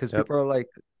because Yep. people are like,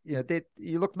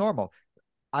 you look normal.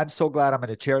 I'm so glad I'm in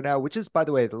a chair now, which is, by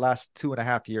the way, the last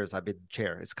 2.5 years I've been in a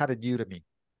chair. It's kind of new to me.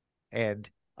 and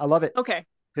I love it Okay.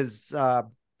 because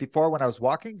before when I was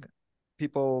walking,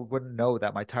 people wouldn't know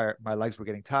that my legs were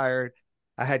getting tired.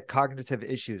 I had cognitive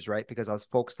issues, right? Because I was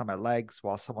focused on my legs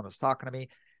while someone was talking to me.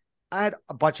 I had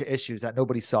a bunch of issues that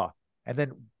nobody saw. And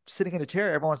then sitting in a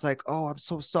chair, everyone's like, "Oh, I'm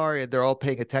so sorry," and they're all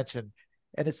paying attention.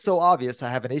 And it's so obvious I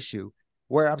have an issue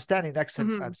where I'm standing next to.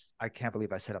 Hmm. I can't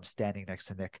believe I said I'm standing next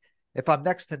to Nick. If I'm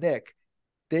next to Nick,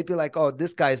 they'd be like, "Oh,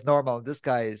 this guy is normal, and this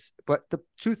guy is." But the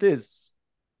truth is,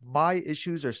 my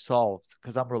issues are solved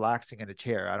because I'm relaxing in a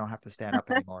chair. I don't have to stand up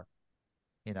anymore.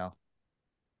 You know.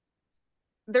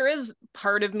 There is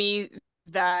part of me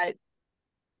that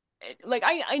like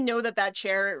I know that that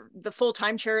chair, the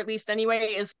full-time chair at least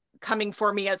anyway, is coming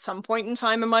for me at some point in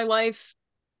time in my life.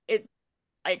 It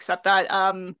I accept that.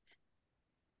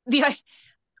 The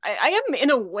I am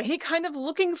in a way kind of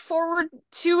looking forward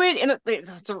to it in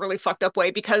it's a really fucked up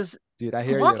way because Dude, I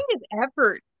hear you. walking is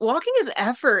effort. Walking is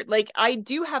effort. Like I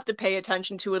do have to pay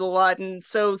attention to it a lot, and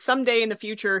so someday in the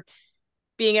future,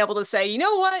 being able to say, you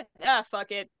know what, ah,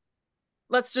 fuck it,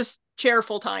 let's just chair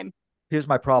full time. Here's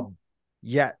my problem.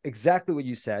 Yeah, exactly what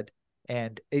you said.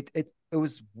 And it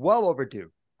was well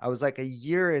overdue. I was like a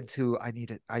year into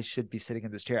I should be sitting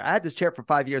in this chair. I had this chair for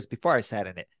 5 years before I sat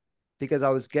in it because I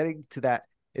was getting to that.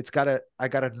 I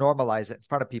gotta normalize it in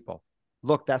front of people.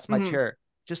 Look, that's my Hmm. chair.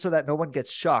 Just so that no one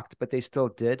gets shocked, but they still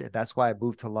did. And that's why I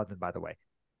moved to London, by the way.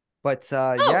 But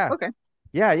Oh, okay.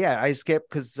 yeah. I escaped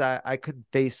because I couldn't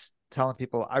face telling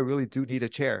people I really do need a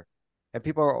chair. And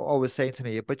people are always saying to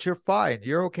me, but you're fine.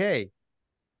 You're okay.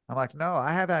 I'm like, no,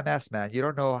 I have MS, man. You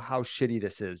don't know how shitty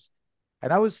this is.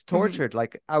 And I was Hmm. tortured.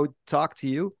 Like I would talk to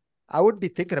you. I wouldn't be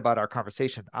thinking about our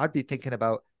conversation. I'd be thinking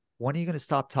about when are you going to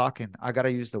stop talking? I got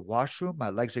to use the washroom. My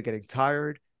legs are getting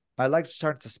tired. My legs are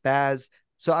starting to spaz.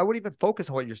 So I wouldn't even focus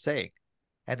on what you're saying.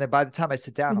 And then by the time I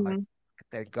sit down, I'm like, Hmm.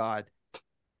 thank God.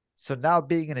 So now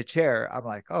being in a chair, I'm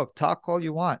like, oh, talk all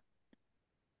you want.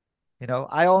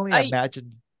 I only I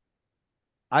imagine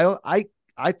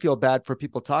I feel bad for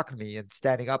people talking to me and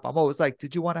standing up. I'm always like,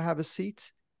 did you want to have a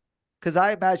seat? Because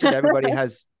I imagine everybody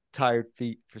has tired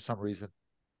feet for some reason.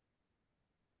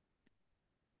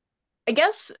 I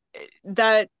guess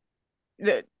that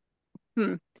that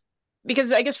hmm.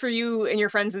 Because I guess for you and your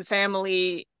friends and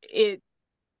family, it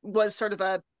was sort of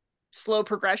a slow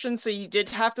progression. So you did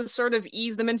have to sort of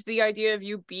ease them into the idea of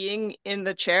you being in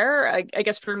the chair. I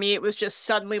guess for me, it was just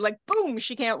suddenly like, boom,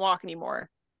 she can't walk anymore.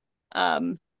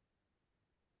 Um,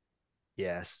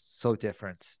 Yes, so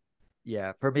different.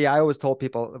 Yeah, for me, I always told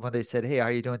people when they said, "Hey, how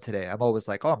are you doing today?" I'm always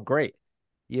like, "Oh, I'm great."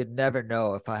 You'd never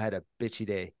know if I had a bitchy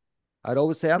day. I'd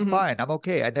always say, "I'm mhm, fine. I'm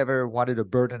okay." I never wanted to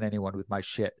burden anyone with my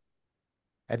shit.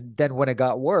 And then when it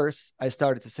got worse, I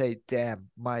started to say,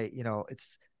 "Damn,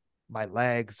 it's my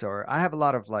legs, or I have a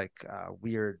lot of like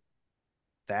weird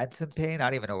phantom pain. I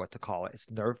don't even know what to call it. It's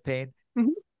nerve pain,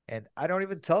 mhm. and I don't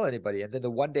even tell anybody. And then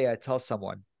the one day I tell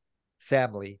someone,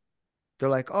 family, they're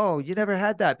like, "Oh, you never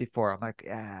had that before." I'm like,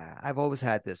 "Yeah, I've always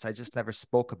had this. I just never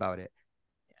spoke about it."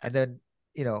 And then,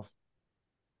 you know,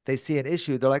 they see an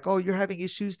issue. They're like, "Oh, you're having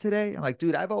issues today?" I'm like,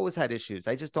 "Dude, I've always had issues.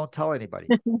 I just don't tell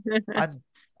anybody. I'm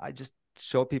I just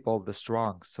show people the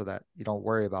strong so that you don't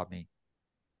worry about me."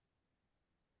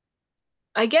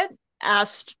 I get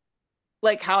asked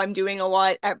like how I'm doing a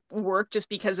lot at work just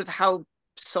because of how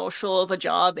social of a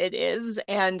job it is.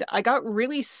 And I got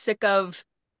really sick of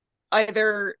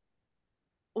either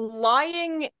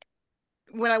lying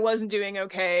when I wasn't doing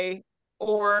okay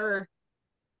or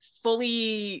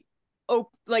fully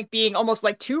like being almost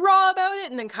like too raw about it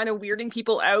and then kind of weirding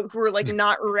people out who are like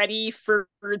not ready for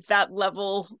that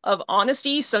level of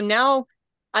honesty. So now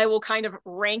I will kind of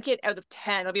rank it out of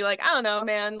 10. I'll be like, I don't know,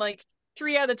 man, like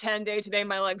 3 out of 10 day today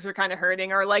my legs are kind of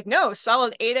hurting, or like no,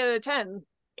 solid 8 out of 10.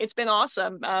 It's been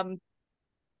awesome.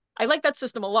 I like that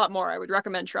system a lot more. I would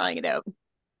recommend trying it out.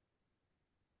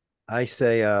 I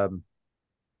say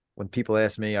when people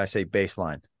ask me, I say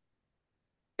baseline.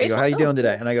 They go, "How Baseline. you Oh, doing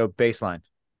today?" cool. And I go, "Baseline."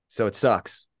 So it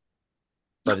sucks,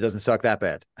 but it doesn't suck that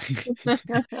bad.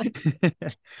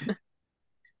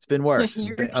 It's been worse.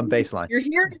 you're I'm baseline. you're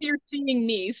here, you're seeing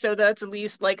me, so that's at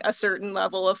least like a certain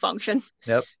level of function.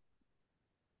 Yep.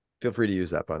 Feel free to use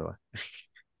that, by the way.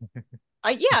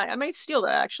 I might steal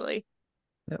that actually.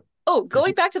 Yep. Oh, Because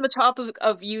going back to the topic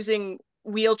of using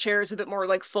wheelchairs a bit more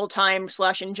like full time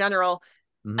slash in general,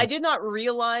 I did not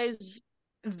realize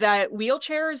that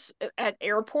wheelchairs at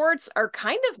airports are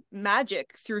kind of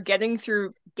magic through getting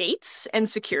through gates and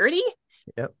security.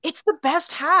 yep. It's the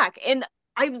best hack, and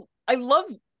I love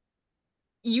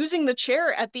using the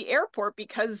chair at the airport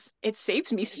because it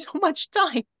saves me so much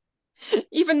time.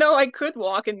 Even though I could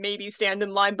walk and maybe stand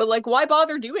in line, but like, why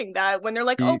bother doing that when they're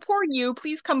like, "Oh, You, poor you,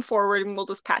 please come forward and we'll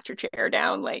just pat your chair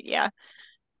down." Like, yeah.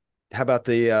 how about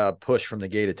the push from the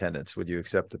gate attendants? Would you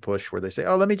accept the push where they say,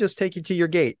 "Oh, let me just take you to your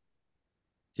gate"?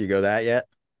 Do you go that yet?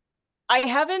 I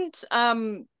haven't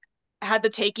had to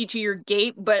take you to your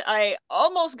gate, but I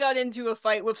almost got into a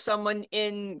fight with someone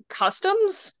in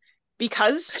customs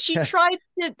because she tried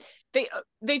to they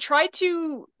they tried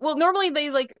to well normally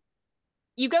they like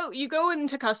you go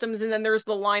into customs and then there's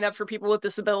the lineup for people with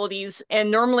disabilities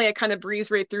and normally I kind of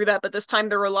breeze right through that, but this time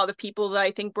there were a lot of people that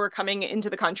I think were coming into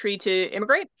the country to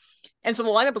immigrate. And so the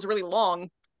lineup was really long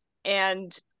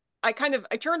and I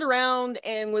turned around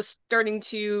and was starting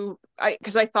to I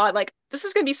because I thought like this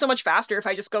is going to be so much faster if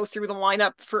I just go through the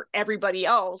lineup for everybody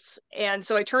else. And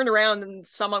so I turned around and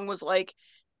someone was like,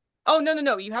 "Oh, no, no,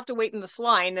 no, you have to wait in this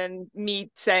line." And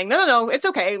me saying, "No, no, no, it's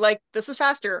okay. Like this is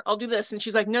faster. I'll do this." And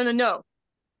she's like, "No, no, no."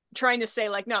 Trying to say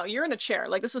like, "No, you're in a chair.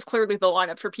 Like this is clearly the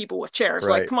lineup for people with chairs.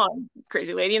 Like, Right. come on,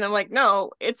 crazy lady." And I'm like,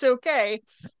 "No, it's okay."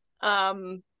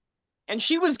 Um and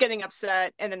she was getting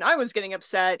upset and then I was getting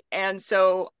upset and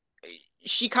so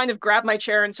she kind of grabbed my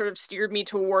chair and sort of steered me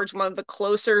towards one of the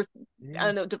closer I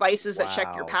don't know devices that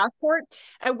check your Wow. passport,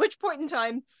 at which point in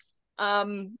time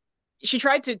um she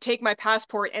tried to take my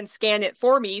passport and scan it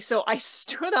for me, so I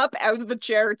stood up out of the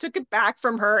chair, took it back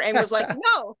from her and was like,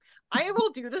 "No, I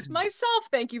will do this myself,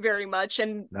 thank you very much."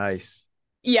 And Nice.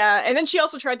 yeah, and then she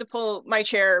also tried to pull my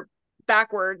chair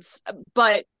backwards,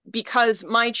 but because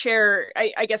my chair,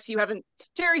 I guess you haven't,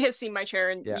 Terry has seen my chair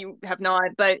and Yeah. you have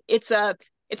not, but it's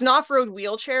an off-road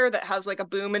wheelchair that has like a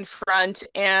boom in front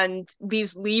and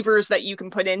these levers that you can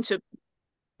put into,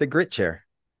 The grit chair.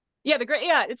 yeah,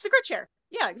 it's the grit chair.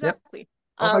 Yeah, Yep. exactly.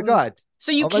 Oh my Um, God.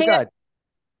 so you Oh my can't, God.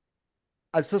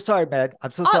 I'm so sorry, man.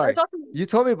 I'm so oh, sorry. that's awesome. You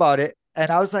told me about it,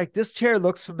 and I was like, this chair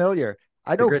looks familiar.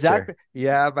 I It's the know grit chair. exactly.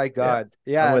 Yeah, my Yeah. God.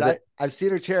 I'm Yeah, and with it. I've seen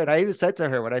her chair, and I even said to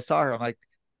her when I saw her, I'm like,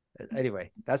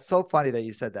 anyway, that's so funny that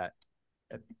you said that.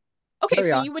 Okay,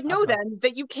 Carry so on. you would I'm know done. then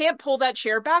that you can't pull that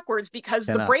chair backwards because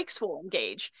the Cannot. brakes will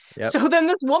engage. Yep. So then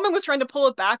this woman was trying to pull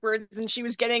it backwards and she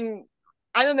was getting,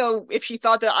 I don't know if she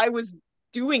thought that I was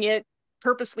doing it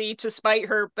purposely to spite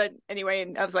her, but anyway,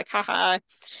 and I was like, haha,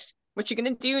 what you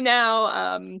gonna do now?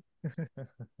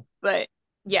 But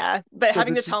yeah, but So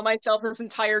having to did you? tell myself this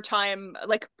entire time,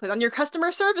 like, put on your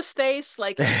customer service face,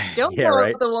 like, don't Yeah, yell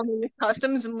right. at the woman with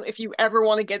customs and if you ever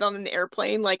want to get on an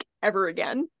airplane, like, ever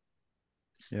again.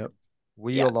 Yep.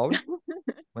 Were you Yeah. alone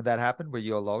when that happened? Were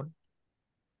you alone?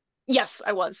 Yes,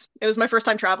 I was. It was my first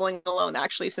time traveling alone,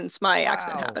 actually, since my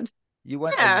accident Wow. happened. You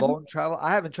went Yeah. alone travel?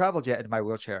 I haven't traveled yet in my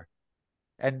wheelchair.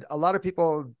 And a lot of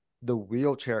people, the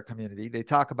wheelchair community, they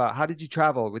talk about how did you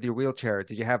travel with your wheelchair?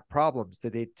 Did you have problems?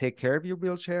 Did they take care of your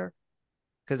wheelchair?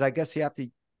 Because I guess you have to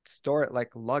store it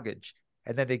like luggage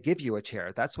and then they give you a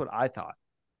chair. That's what I thought.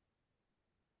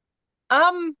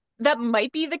 That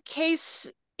might be the case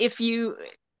if you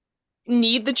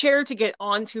need the chair to get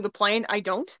onto the plane. I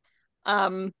don't.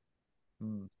 Um,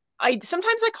 Hmm. I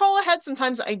sometimes I call ahead,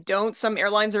 sometimes I don't. Some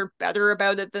airlines are better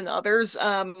about it than others.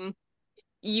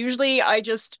 Usually I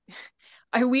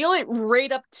wheel it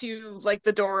right up to like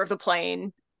the door of the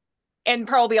plane and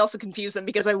probably also confuse them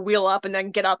because I wheel up and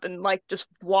then get up and like just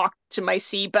walk to my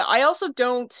seat. But I also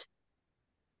don't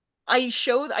I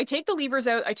take the levers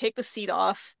out, I take the seat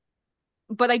off,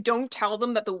 but I don't tell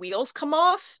them that the wheels come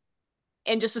off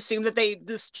and just assume that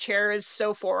this chair is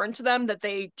so foreign to them that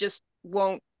they just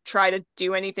won't try to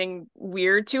do anything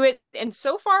weird to it. And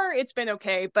so far it's been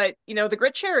okay, but the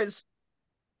grit chair is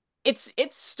it's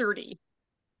sturdy.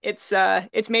 It's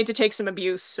made to take some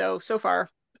abuse, so far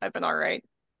I've been all right.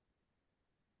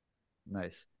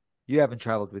 Nice. You haven't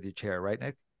traveled with your chair, right,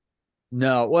 Nick?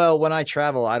 No, well, when I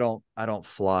travel, I don't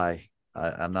fly.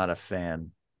 I'm not a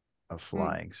fan of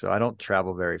Hmm. flying, so I don't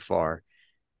travel very far.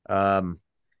 Um,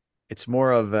 it's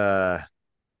more of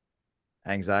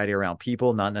anxiety around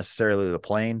people, not necessarily the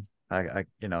plane.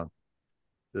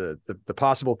 The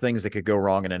possible things that could go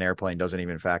wrong in an airplane doesn't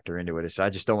even factor into it. I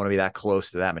just don't want to be that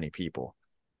close to that many people.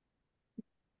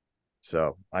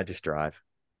 So I just drive.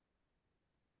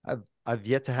 I've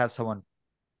yet to have someone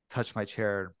touch my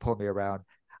chair and pull me around.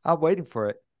 I'm waiting for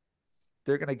it.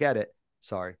 They're gonna get it.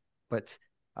 Sorry. But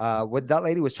when that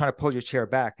lady was trying to pull your chair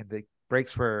back and the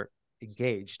brakes were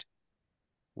engaged,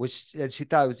 which and she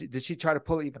thought it was did she try to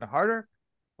pull it even harder?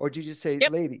 Or did you just say,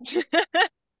 Yep. lady?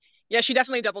 Yeah, she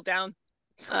definitely doubled down.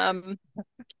 Um,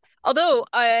 Although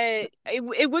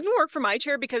it wouldn't work for my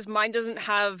chair because mine doesn't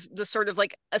have the sort of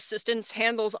like assistance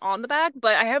handles on the back,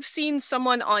 but I have seen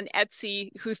someone on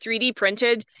Etsy who 3D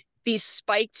printed these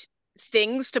spiked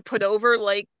things to put over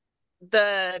like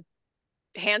the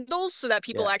handles so that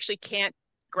people Yeah. actually can't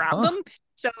grab Huh? them.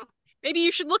 So maybe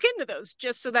you should look into those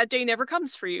just so that day never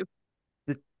comes for you.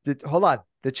 Hold on.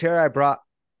 The chair I brought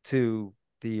to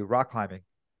the rock climbing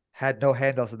had no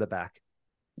handles in the back.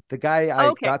 The guy I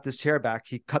Okay. got this chair back,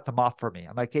 he cut them off for me.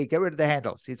 I'm like, hey, get rid of the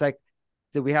handles. He's like,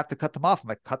 did we have to cut them off? I'm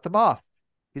like, cut them off.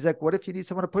 He's like, what if you need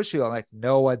someone to push you? I'm like,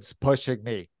 no one's pushing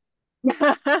me.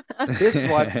 This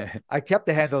one, I kept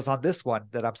the handles on this one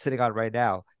that I'm sitting on right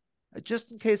now,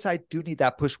 just in case I do need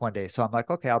that push one day. So I'm like,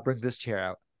 okay, I'll bring this chair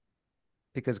out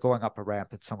because going up a ramp,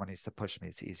 if someone needs to push me,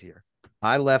 it's easier.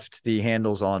 I left the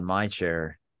handles on my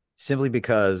chair simply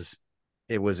because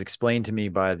it was explained to me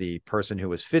by the person who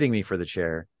was fitting me for the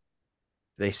chair.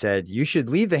 They said, you should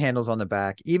leave the handles on the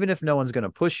back, even if no one's going to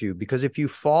push you, because if you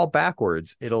fall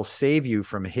backwards, it'll save you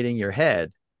from hitting your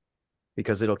head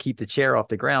because it'll keep the chair off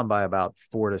the ground by about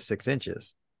 4 to 6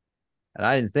 inches. And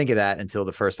I didn't think of that until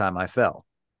the first time I fell.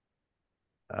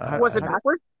 Was it How did,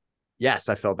 backward? Yes,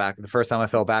 I fell back. The first time I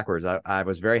fell backwards, I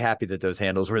was very happy that those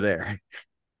handles were there.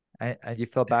 and you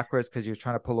fell backwards because you're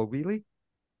trying to pull a wheelie?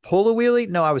 Pull a wheelie?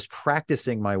 No, I was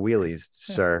practicing my wheelies,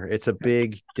 sir. It's a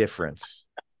big difference.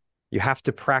 You have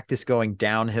to practice going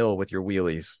downhill with your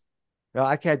wheelies. No,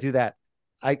 I can't do that.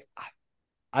 I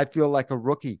I feel like a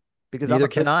rookie because Neither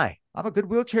can I. I'm a good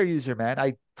wheelchair user, man.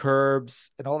 I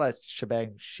curbs and all that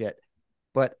shebang shit,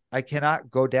 but I cannot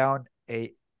go down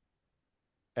a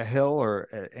hill or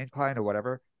an incline or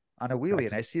whatever on a wheelie.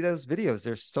 Practice, And I see those videos;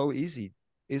 they're so easily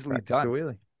practice the done.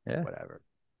 wheelie. Yeah. Whatever.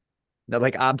 No,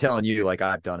 like I'm telling you, like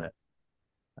I've done it.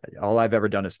 All I've ever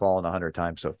done is fallen 100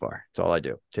 times so far. That's all I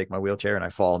do. Take my wheelchair and I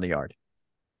fall in the yard.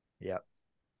 Yep.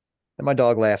 And my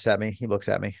dog laughs at me. He looks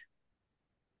at me.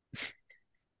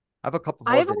 I have a couple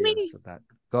more I've only videos of that.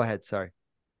 Go ahead. Sorry.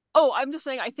 Oh, I'm just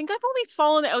saying, I think I've only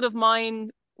fallen out of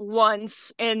mine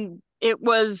once, and it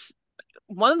was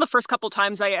one of the first couple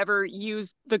times I ever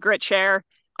used the grit chair.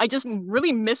 I just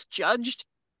really misjudged.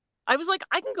 I was like,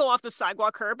 I can go off the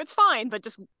sidewalk curb, it's fine, but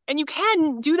just, and you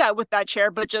can do that with that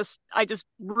chair, but I just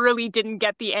really didn't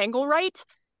get the angle right.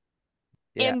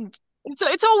 Yeah. And so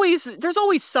it's always, there's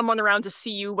always someone around to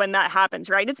see you when that happens,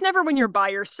 right? It's never when you're by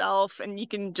yourself and you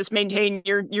can just maintain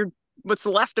what's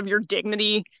left of your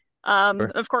dignity. Sure.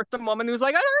 Of course, the woman who's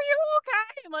like, "Are you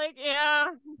okay?" I'm like,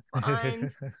 "Yeah,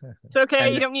 fine. It's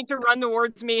okay. You And don't need to run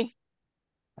towards me."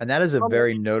 and that is a Um,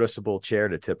 very noticeable chair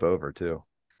to tip over too.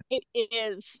 it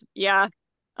is, yeah.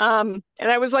 And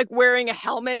I was like wearing a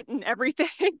helmet and everything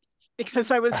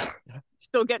because I was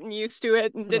still getting used to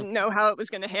it and didn't know how it was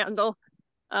going to handle.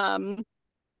 Um,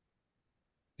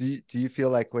 Do you feel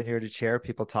like when you're in a chair,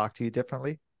 people talk to you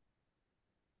differently?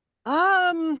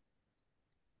 um,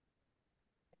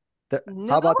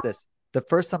 How no. about this? The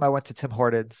first time I went to Tim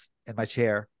Hortons in my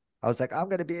chair, I was like, I'm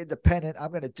going to be independent.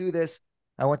 I'm going to do this.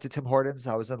 I went to Tim Hortons.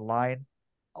 I was in line,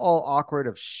 all awkward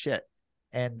of shit.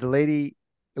 And the lady,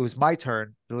 it was my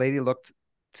turn. The lady looked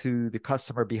to the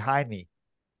customer behind me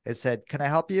and said, "Can I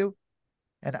help you?"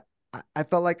 And I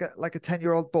felt like a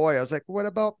 10-year-old boy. I was like, "What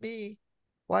about me?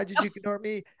 Why did you ignore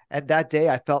me?" And that day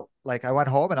I felt like I went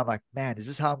home and I'm like, man, is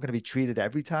this how I'm going to be treated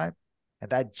every time? And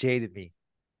that jaded me.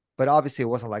 But obviously, it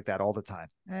wasn't like that all the time.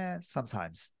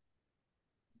 Sometimes.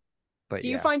 But Do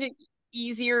you yeah. find it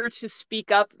easier to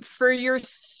speak up for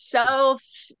yourself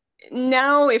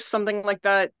now if something like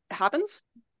that happens?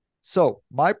 So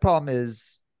my problem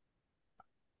is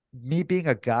me being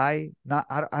a guy. Not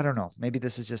I don't know. Maybe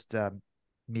this is just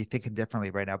me thinking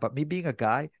differently right now. But me being a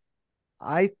guy,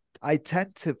 I I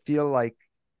tend to feel like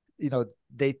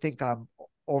they think I'm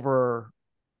overacting.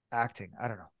 I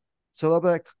don't know. So they'll be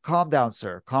like, "Calm down,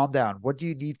 sir. Calm down. What do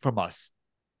you need from us?"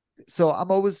 So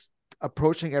I'm always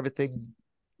approaching everything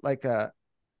like a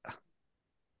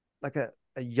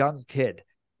young kid.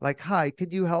 Like, "Hi,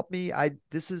 can you help me? I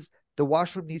this is the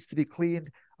washroom needs to be cleaned."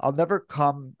 I'll never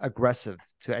come aggressive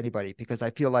to anybody because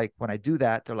I feel like when I do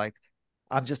that, they're like,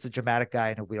 I'm just a dramatic guy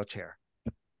in a wheelchair.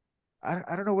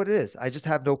 I don't know what it is. I just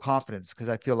have no confidence because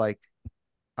I feel like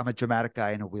I'm a dramatic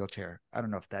guy in a wheelchair. I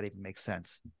don't know if that even makes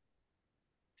sense.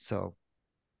 So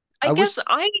I I wish guess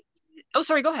I, oh,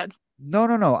 sorry, go ahead.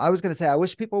 no. I was gonna say I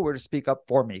wish people were to speak up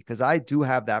for me because I do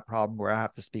have that problem where I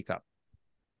have to speak up.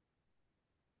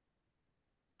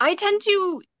 I tend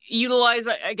to utilize,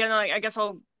 again, I guess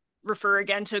I'll refer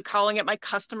again to calling it my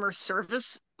customer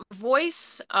service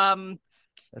voice.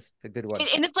 That's a good one.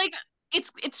 And it's like,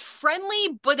 it's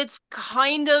friendly, but it's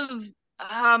kind of,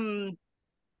 um,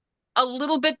 a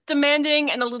little bit demanding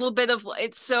and a little bit of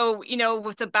it's so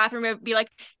with the bathroom it'd be like,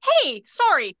 hey,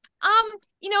 sorry,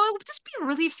 it would just be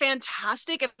really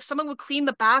fantastic if someone would clean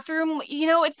the bathroom.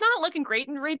 It's not looking great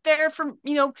and right there from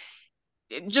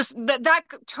just that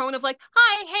tone of like,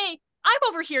 hi, hey, I'm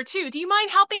over here too. Do you mind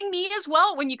helping me as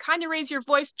well? When you kind of raise your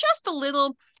voice just a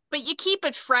little, but you keep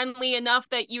it friendly enough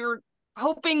that you're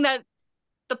hoping that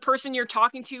the person you're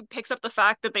talking to picks up the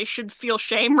fact that they should feel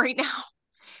shame right now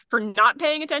for not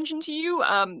paying attention to you.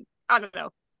 I don't know,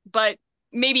 but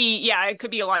maybe, yeah, it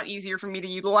could be a lot easier for me to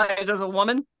utilize as a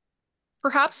woman,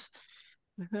 perhaps.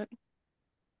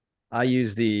 I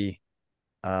use the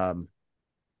um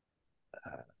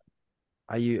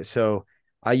I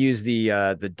use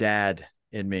the dad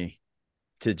in me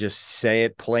to just say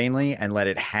it plainly and let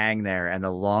it hang there. And the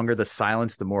longer the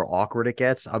silence, the more awkward it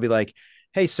gets. I'll be like,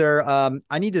 "Hey, sir,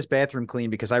 I need this bathroom clean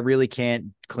because I really can't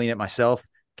clean it myself.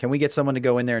 Can we get someone to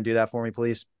go in there and do that for me,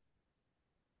 please?"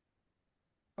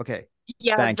 Okay.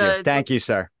 Yeah, Thank you. Thank you,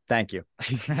 sir. Thank you.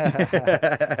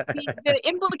 the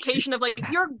implication of like,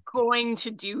 you're going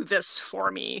to do this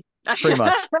for me. Pretty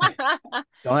much.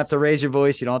 Don't have to raise your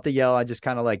voice. You don't have to yell. I just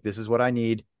kind of like, this is what I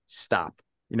need. Stop.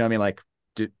 You know what I mean? Like,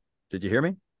 did you hear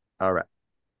me? All right.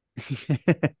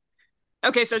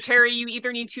 Okay, so Terry, you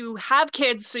either need to have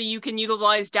kids so you can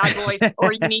utilize dad voice,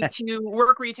 or you need to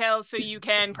work retail so you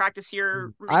can practice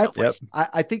your retail voice.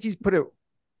 I think you put it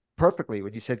perfectly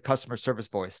when you said customer service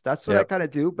voice. That's what I kind of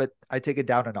do, but I take it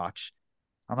down a notch.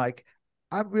 I'm like,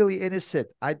 I'm really innocent.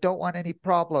 I don't want any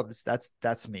problems.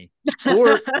 That's me.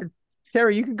 Or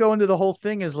Terry, you could go into the whole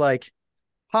thing as like,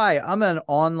 "Hi, I'm an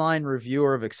online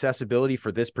reviewer of accessibility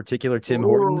for this particular Tim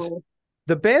Hortons.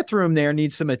 The bathroom there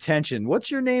needs some attention.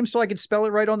 What's your name so I can spell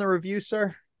it right on the review,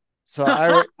 sir?" So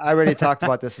I already talked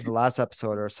about this in the last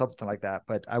episode or something like that,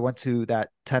 but I went to that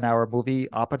 10-hour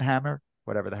movie, Oppenheimer,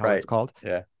 whatever the hell it's called.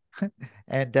 Yeah.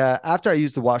 And after I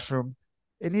used the washroom,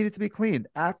 it needed to be cleaned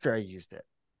after I used it.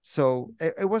 So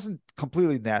it wasn't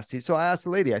completely nasty. So I asked the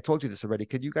lady, I told you this already,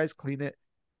 could you guys clean it?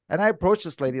 And I approached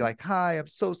this lady like, "Hi, I'm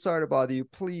so sorry to bother you.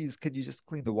 Please, could you just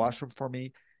clean the washroom for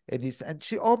me?" And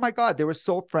she, oh my God, they were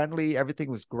so friendly.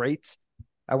 Everything was great.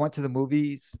 I went to the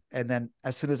movies, and then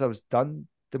as soon as I was done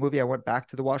the movie, I went back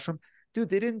to the washroom. Dude,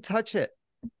 they didn't touch it.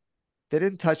 They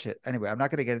didn't touch it. Anyway, I'm not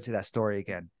going to get into that story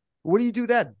again. What do you do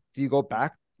then? Do you go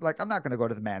back? Like, I'm not going to go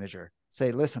to the manager,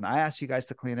 say, "Listen, I asked you guys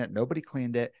to clean it. Nobody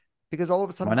cleaned it," because all of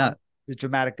a sudden, Why not? I'm the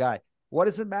dramatic guy. What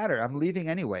does it matter? I'm leaving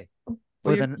anyway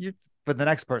for the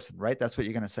next person, right? That's what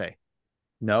you're going to say.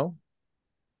 No,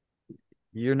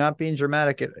 you're not being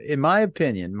dramatic. In my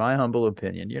opinion, my humble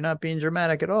opinion, you're not being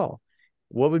dramatic at all.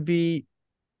 What would be,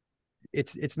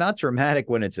 it's not dramatic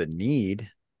when it's a need.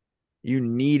 You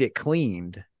need it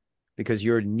cleaned because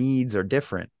your needs are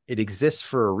different. It exists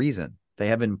for a reason. They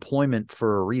have employment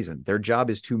for a reason. Their job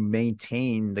is to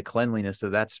maintain the cleanliness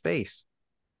of that space.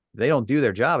 If they don't do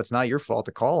their job, it's not your fault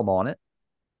to call them on it.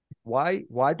 Why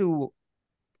do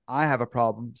I have a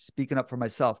problem speaking up for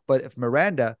myself? But if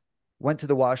Miranda went to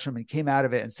the washroom and came out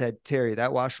of it and said, "Terry,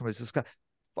 that washroom was this guy,"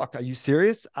 fuck, are you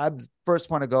serious? I'm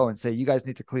first want to go and say, "You guys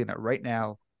need to clean it right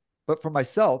now." But for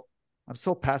myself, I'm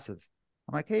so passive.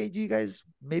 I'm like, "Hey, do you guys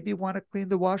maybe want to clean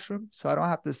the washroom so I don't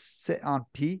have to sit on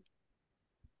pee?"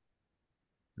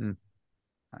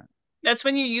 That's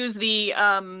when you use the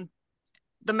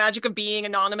magic of being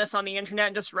anonymous on the internet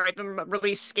and just write them a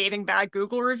really scathing bad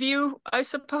Google review, I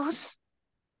suppose.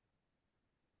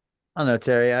 I don't know,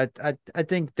 Terry. I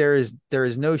think there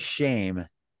is no shame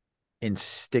in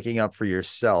sticking up for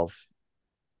yourself,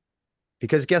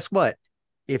 because guess what?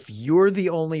 If you're the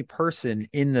only person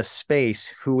in the space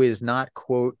who is not,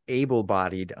 quote,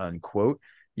 able-bodied, unquote,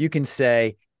 you can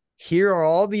say, "Here are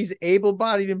all these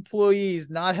able-bodied employees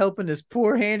not helping this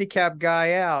poor handicapped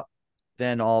guy out."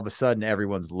 Then all of a sudden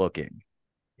everyone's looking.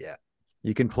 Yeah.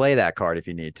 You can play that card if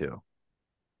you need to.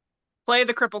 Play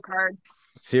the cripple card.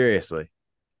 Seriously.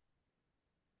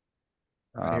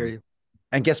 I hear you.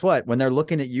 And guess what? When they're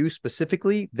looking at you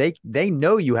specifically, they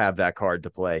know you have that card to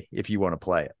play if you want to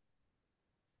play it.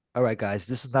 All right, guys,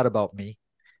 this is not about me.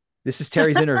 This is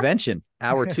Terry's intervention.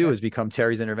 Hour 2 has become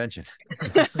Terry's intervention.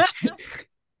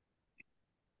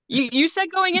 You said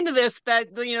going into this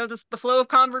that the flow of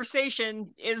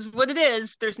conversation is what it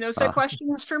is. There's no set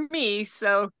questions for me,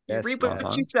 so you reap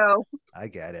what you sow. I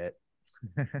get it.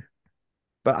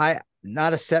 But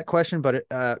not a set question, but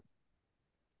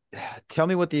tell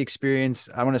me what the experience.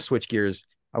 I want to switch gears.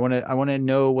 I want to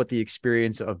know what the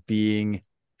experience of being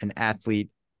an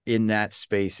athlete in that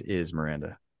space is,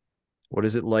 Miranda. What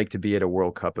is it like to be at a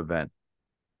World Cup event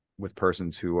with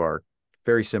persons who are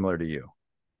very similar to you?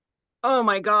 Oh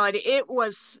my God, it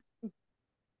was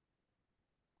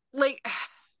like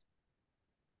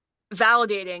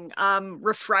validating,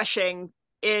 refreshing.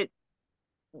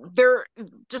 They're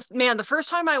just, man, the first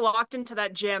time I walked into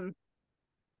that gym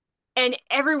and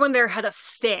everyone there had a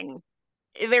thing.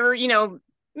 They were,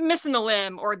 missing the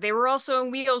limb, or they were also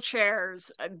in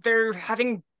wheelchairs. They're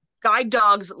having guide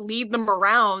dogs lead them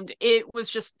around. It was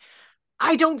just,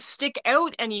 I don't stick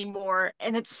out anymore,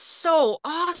 and it's so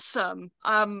awesome.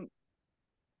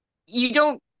 You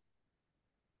don't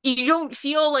you don't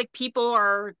feel like people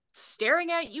are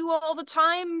staring at you all the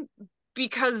time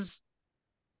because,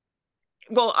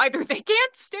 well, either they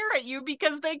can't stare at you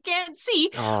because they can't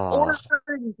see, Oh, or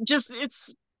just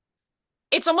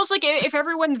it's almost like if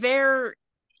everyone there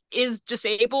is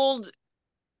disabled,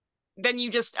 then you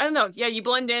just, I don't know, yeah, you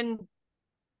blend in,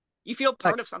 you feel I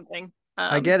part of something.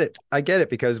 I get it. I get it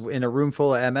because in a room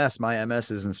full of MS, my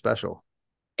MS isn't special.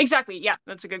 Exactly, yeah,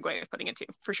 that's a good way of putting it too,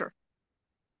 for sure.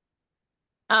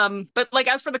 But like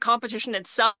as for the competition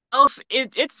itself,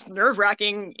 it's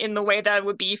nerve-wracking in the way that it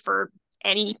would be for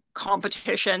any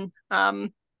competition,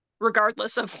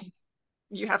 regardless of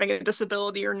you having a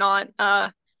disability or not.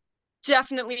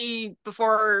 Definitely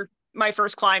before my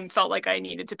first climb felt like I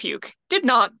needed to puke. Did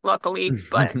not, luckily,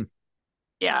 but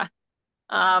yeah.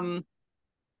 Um,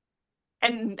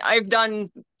 and I've done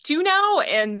two now,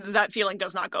 and that feeling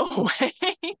does not go away.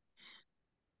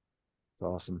 It's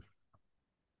awesome.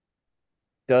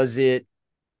 Does it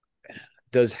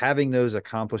does having those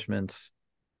accomplishments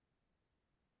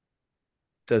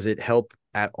does it help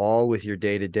at all with your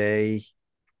day-to-day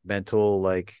mental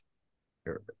like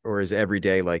or is every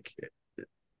day like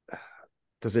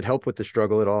does it help with the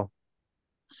struggle at all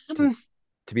to Um,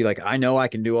 to be like I know I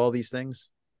can do all these things?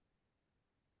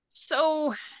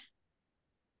 so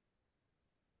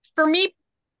for me,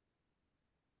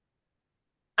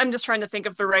 I'm just trying to think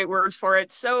of the right words for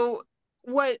it. So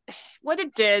what what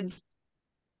it did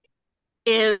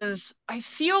is I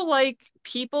feel like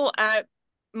people at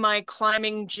my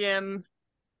climbing gym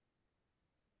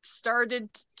started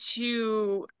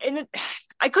to, and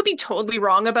I could be totally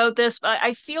wrong about this, but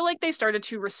I feel like they started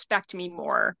to respect me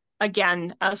more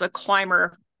again as a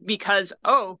climber because,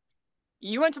 oh,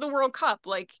 you went to the World Cup,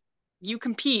 like you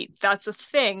compete, that's a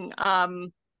thing.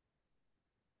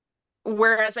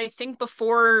 Whereas I think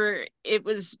before it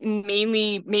was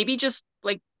mainly maybe just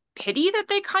like pity that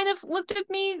they kind of looked at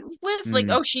me with, like, Mm,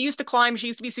 oh, she used to climb, she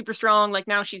used to be super strong, like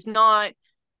now she's not.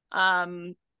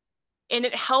 Um, and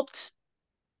it helped.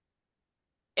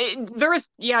 There was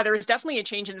definitely a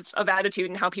change of attitude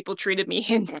in how people treated me,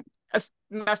 and as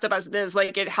messed up as it is,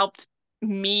 like it helped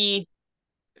me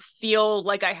feel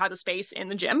like I had a space in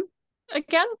the gym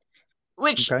again,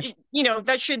 which okay.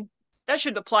 that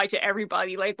should apply to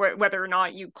everybody, like whether or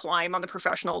not you climb on the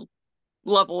professional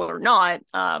level or not.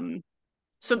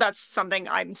 So that's something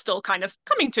I'm still kind of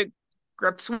coming to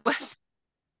grips with.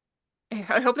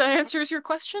 I hope that answers your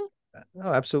question.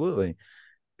 Oh, absolutely.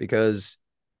 Because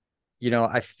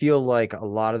I feel like a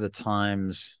lot of the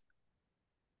times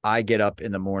I get up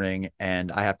in the morning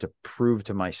and I have to prove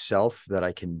to myself that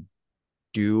I can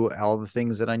do all the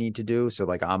things that I need to do. So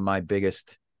like I'm my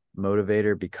biggest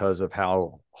motivator because of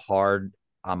how hard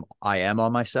I am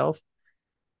on myself.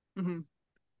 Mm-hmm.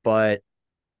 But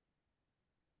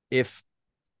if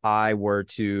I were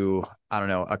to, I don't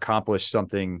know, accomplish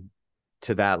something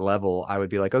to that level, I would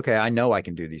be like, okay, I know I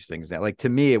can do these things now. Like to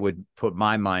me, it would put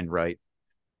my mind right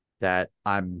that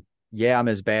I'm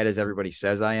as bad as everybody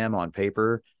says I am on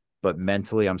paper, but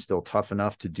mentally I'm still tough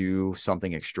enough to do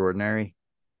something extraordinary.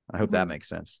 I hope that Mm-hmm. makes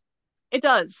sense. It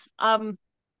does.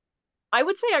 I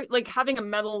would say like having a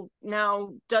medal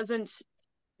now doesn't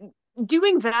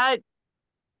doing that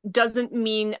doesn't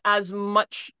mean as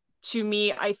much to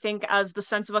me, I think, as the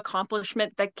sense of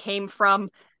accomplishment that came from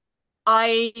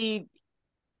I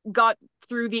got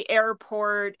through the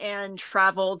airport and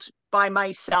traveled by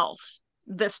myself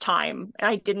this time. And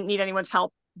I didn't need anyone's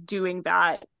help doing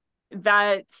that.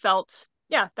 That felt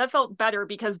better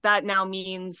because that now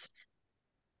means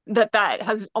that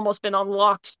has almost been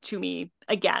unlocked to me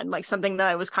again, like something that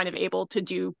I was kind of able to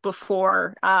do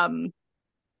before.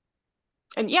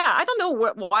 And yeah, I don't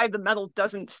know why the medal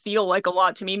doesn't feel like a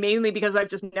lot to me, mainly because I've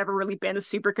just never really been a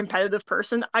super competitive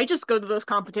person. I just go to those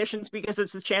competitions because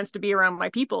it's a chance to be around my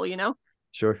people.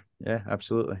 Sure. Yeah,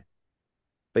 absolutely.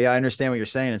 But yeah, I understand what you're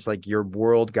saying. It's like your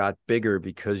world got bigger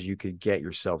because you could get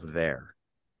yourself there.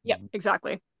 Yeah,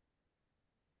 exactly.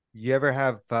 You ever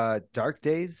have dark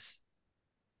days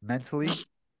mentally?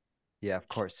 Yeah, of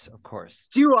course, of course.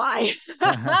 Do I?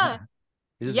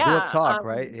 This is real Yeah. talk,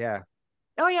 right? Yeah,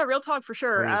 Oh yeah, real talk for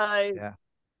sure. please. Yeah.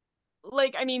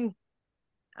 Like I mean,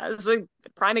 as a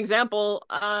prime example,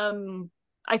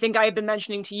 I think I had been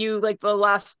mentioning to you like the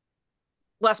last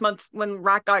month when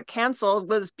Rack got canceled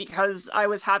was because I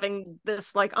was having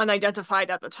this like unidentified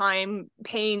at the time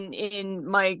pain in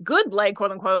my good leg,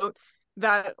 quote unquote,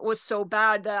 that was so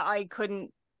bad that I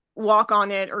couldn't walk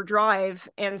on it or drive.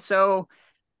 And so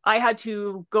I had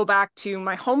to go back to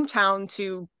my hometown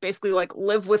to basically like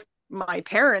live with my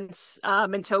parents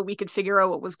until we could figure out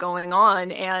what was going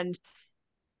on. And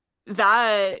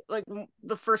that, like,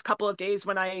 the first couple of days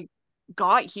when I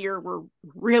got here were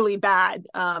really bad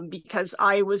because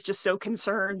I was just so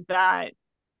concerned that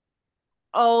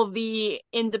all the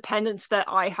independence that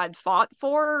I had fought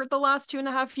for the last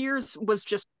 2.5 years was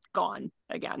just gone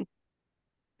again.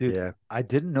 Dude, Yeah. I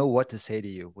didn't know what to say to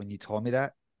you when you told me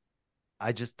that.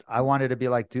 I wanted to be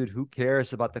like, dude, who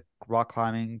cares about the rock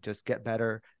climbing? Just get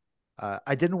better.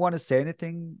 I didn't want to say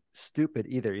anything stupid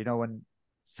either. You know, when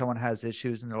someone has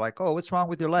issues and they're like, oh, what's wrong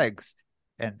with your legs?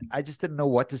 And I just didn't know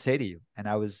what to say to you. And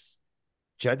I was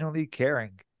genuinely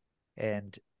caring.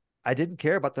 And I didn't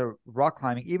care about the rock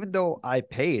climbing, even though I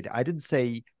paid. I didn't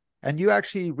say, and you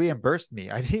actually reimbursed me.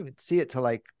 I didn't even see it till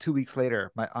like 2 weeks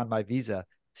later. On my visa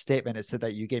statement, it said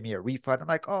that you gave me a refund. I'm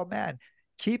like, oh man,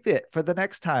 keep it for the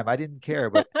next time. I didn't care,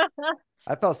 but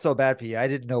I felt so bad for you. I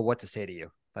didn't know what to say to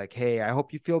you. Like, hey, I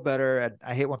hope you feel better. And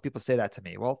I hate when people say that to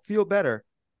me. Well, feel better.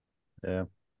 Yeah.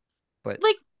 But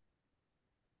Like,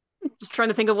 just trying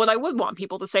to think of what I would want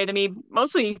people to say to me.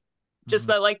 Mostly just mhm.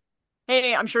 that, like,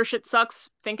 hey, I'm sure shit sucks,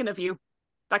 thinking of you,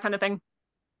 that kind of thing.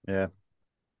 Yeah.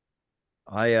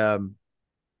 I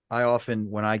often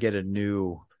when I get a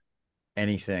new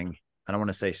anything, I don't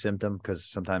want to say symptom because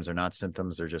sometimes they're not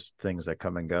symptoms, they're just things that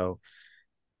come and go.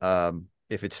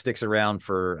 If it sticks around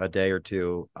for a day or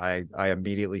two, I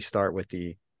immediately start with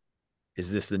the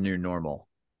is this the new normal?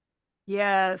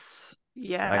 Yes,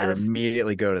 I yes,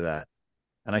 immediately go to that.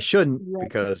 And I shouldn't yeah.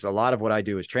 because a lot of what I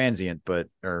do is transient, but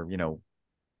or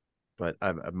but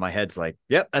my head's like,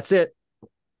 yep, that's it.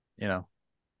 You know,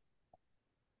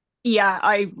 Yeah,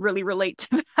 I really relate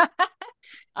to that.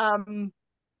 Um,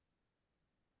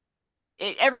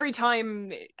 every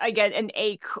time I get an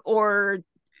ache or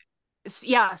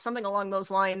yeah, something along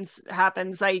those lines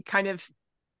happens, I kind of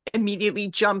immediately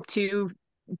jump to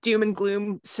doom and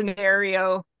gloom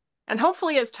scenario. And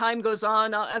hopefully, as time goes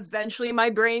on, eventually my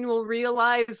brain will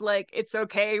realize like it's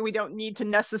okay. We don't need to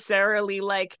necessarily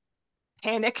like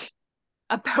panic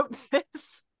about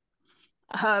this.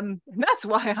 And that's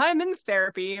why I'm in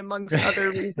therapy, amongst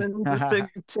other reasons,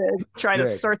 to try to Good.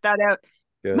 sort that out.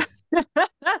 good.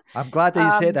 I'm glad that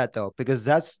you say um, that though, because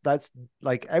that's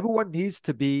like everyone needs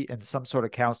to be in some sort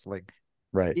of counseling.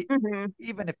 Right. mhm.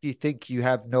 Even if you think you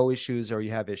have no issues or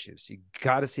you have issues, you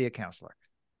got to see a counselor.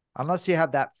 Unless you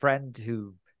have that friend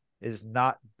who is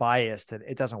not biased, and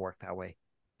it doesn't work that way.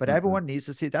 But Mm-hmm. everyone needs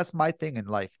to see. That's my thing in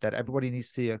life. That everybody needs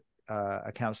to see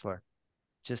a counselor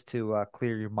just to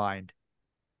clear your mind.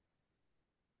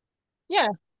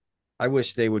 Yeah. I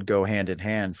wish they would go hand in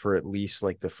hand for at least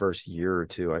like the first year or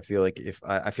two. I feel like if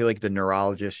I feel like the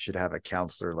neurologist should have a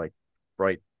counselor like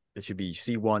right. It should be you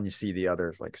see one, you see the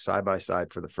other, like side by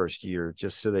side for the first year,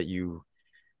 just so that you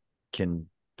can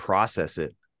process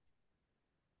it.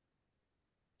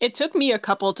 It took me a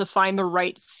couple to find the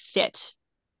right fit,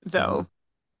 Mm-hmm. though.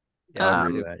 Yeah, I'll me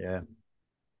agree with too. Um, that. Yeah.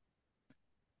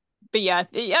 but yeah,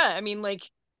 yeah. I mean, like,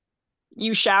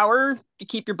 you shower to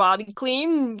keep your body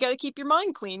clean. You got to keep your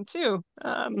mind clean too.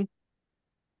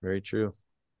 Very true.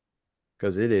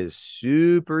 Because it is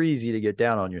super easy to get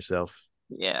down on yourself.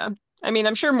 Yeah. I mean,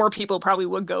 I'm sure more people probably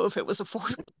would go if it was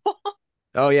affordable.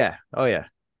 Oh yeah. Oh yeah.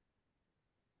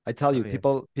 I tell Oh you, yeah.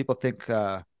 people think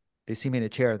they see me in a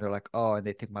chair and they're like, oh, and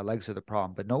they think my legs are the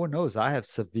problem. But no one knows I have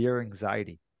severe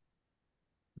anxiety.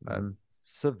 Uh, Mm-hmm.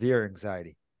 severe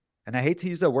anxiety. And I hate to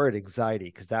use the word anxiety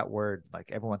because that word,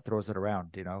 like everyone throws it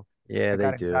around, Yeah, I they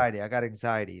got do. anxiety. I got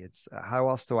anxiety. It's how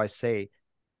else do I say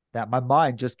that my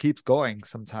mind just keeps going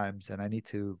sometimes and I need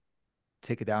to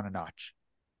take it down a notch?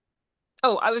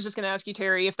 Oh, I was just going to ask you,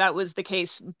 Terry, if that was the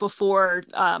case before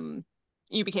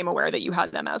you became aware that you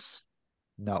had MS.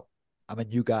 No, I'm a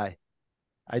new guy.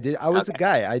 I was a Okay.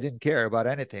 guy. I didn't care about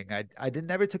anything. I didn't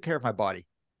never took care of my body.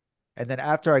 And then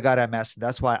after I got MS, and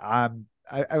that's why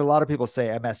a lot of people say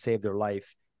MS saved their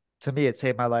life. To me, it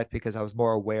saved my life because I was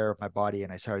more aware of my body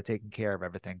and I started taking care of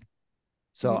everything.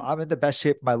 So Mhm. I'm in the best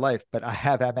shape of my life, but I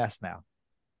have MS now.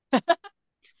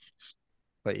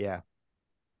 But yeah,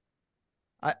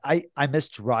 I miss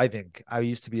driving. I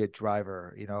used to be a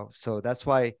driver, so that's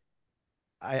why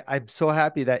I'm so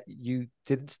happy that you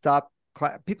didn't stop.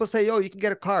 People say, oh, you can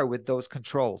get a car with those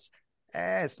controls.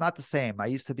 It's not the same. I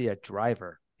used to be a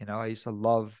driver. I used to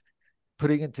love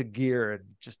putting into gear and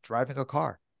just driving a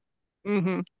car.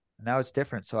 Mhm. Now it's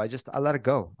different. So I let it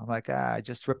go. I'm like, I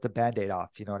just ripped the band-aid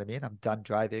off. You know what I mean? I'm done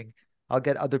driving. I'll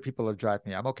get other people to drive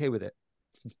me. I'm okay with it.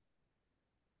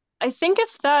 I think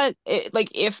if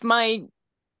if my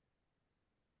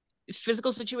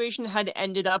physical situation had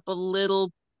ended up a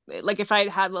little, like if I had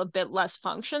had a bit less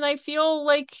function, I feel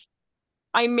like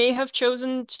I may have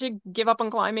chosen to give up on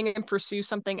climbing and pursue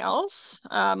something else.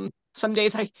 Some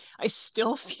days I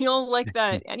still feel like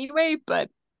that anyway, but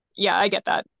yeah, I get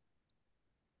that.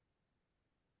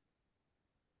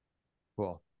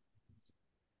 Cool.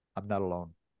 I'm not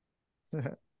alone.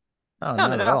 Oh, No, no,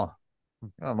 not at no. all.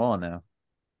 Come on now.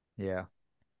 Yeah.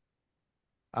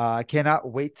 I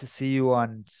cannot wait to see you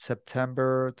on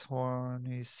September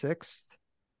 26th,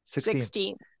 16th.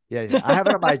 16. Yeah, yeah. I have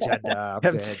it on my agenda. I'm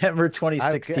good. September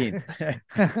I'm good. 2016.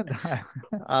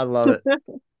 I love it.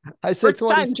 I We're said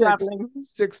time 26, traveling.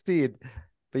 16.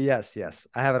 But yes, yes.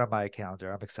 I have it on my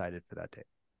calendar. I'm excited for that day.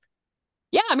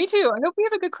 Yeah, me too. I hope we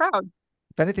have a good crowd.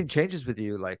 If anything changes with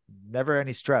you, like never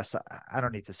any stress. I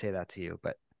don't need to say that to you,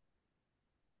 but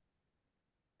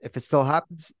if it still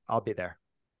happens, I'll be there.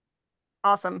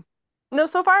 Awesome. No,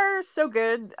 so far so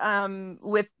good.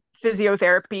 With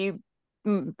physiotherapy,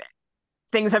 mm,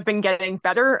 things have been getting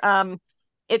better.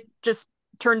 It just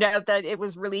turned out that it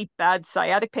was really bad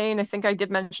sciatic pain. I think I did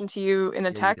mention to you in a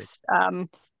Yeah, you did. text.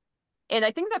 And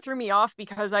I think that threw me off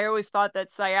because I always thought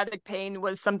that sciatic pain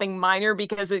was something minor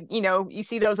because it, you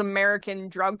see those American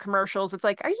drug commercials. It's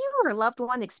like, are you or a loved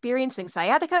one experiencing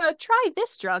sciatica? Try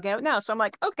this drug out now. So I'm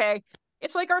like, okay,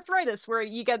 it's like arthritis where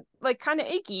you get like kind of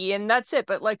achy and that's it.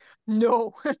 But like,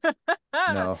 no,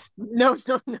 No, no,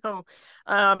 no, no.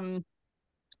 Um,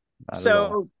 not at all.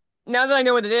 so now that I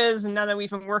know what it is and now that we've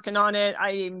been working on it,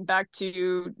 I'm back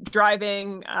to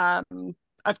driving.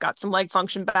 I've got some leg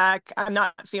function back. I'm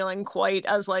not feeling quite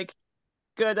as like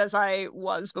good as I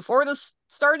was before this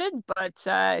started,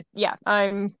 but yeah,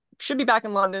 I'm should be back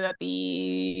in London at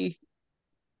the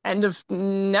end of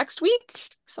next week,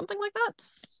 something like that.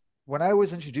 When I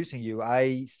was introducing you,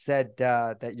 I said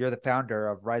that you're the founder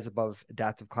of Rise Above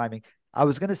Adaptive Climbing. I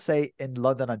was going to say in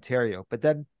London, Ontario, but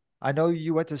then I know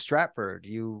you went to Stratford.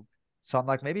 So I'm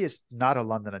like, maybe it's not a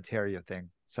London, Ontario thing.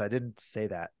 So I didn't say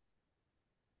that.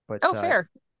 But Oh, fair.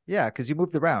 yeah, because you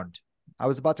moved around. I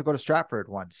was about to go to Stratford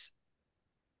once.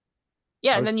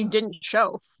 Yeah, I and then was, you didn't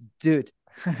show. dude.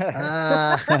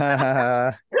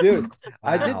 Ah, Dude,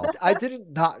 I wow. didn't I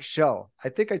didn't not show. I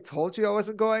think I told you I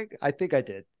wasn't going. I think I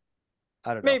did.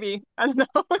 I don't know. Maybe. I don't know.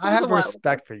 It I was a have while ago.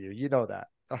 respect for you. You know that.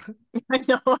 I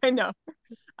know, I know.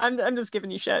 I'm just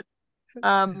giving you shit.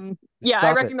 Yeah, I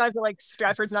Stop it. recognize that like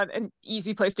Stratford's not an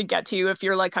easy place to get to if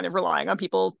you're like kind of relying on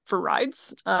people for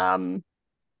rides.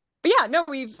 But yeah, no,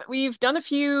 we've done a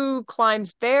few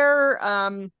climbs there.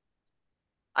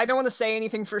 I don't want to say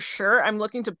anything for sure. I'm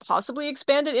looking to possibly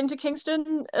expand it into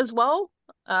Kingston as well,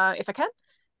 if I can.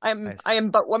 Nice. I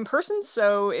am but one person,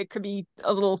 so it could be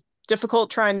a little difficult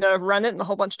trying to run it in a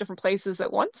whole bunch of different places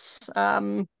at once.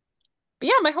 But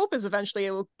yeah, my hope is eventually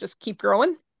it will just keep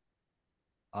growing.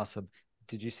 Awesome.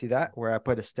 Did you see that where I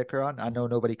put a sticker on? I know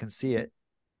nobody can see it,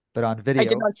 but on I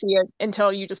did video. not see it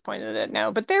until you just pointed it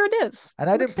now, but there it is. And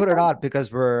I Look didn't at put it on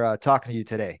because we're talking to you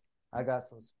today. I got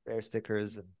some spare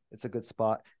stickers and it's a good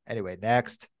spot. Anyway,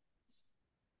 next.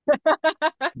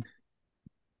 that.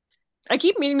 I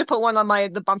keep meaning to put one on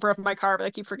the bumper of my car, but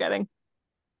I keep forgetting.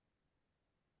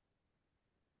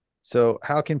 So,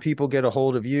 how can people get a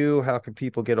hold of you? How can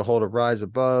people get a hold of Rise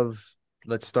Above?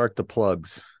 Let's start the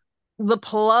plugs. The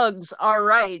plugs. All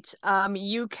right.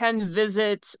 You can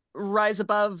visit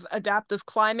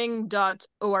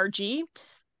riseaboveadaptiveclimbing.org.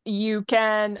 You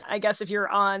can, I guess, if you're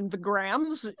on the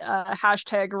grams,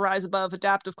 hashtag rise above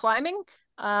adaptive climbing.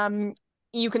 Um,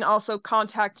 you can also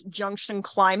contact Junction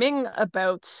Climbing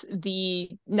about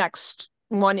the next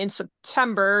one in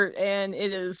September, and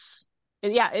it's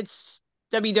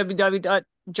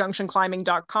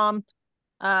www.junctionclimbing.com.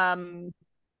 Um,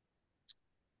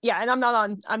 yeah, and I'm not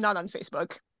on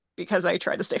Facebook because I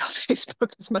try to stay off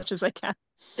Facebook as much as I can.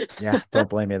 Yeah, don't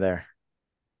blame me there.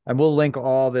 And we'll link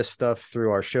all this stuff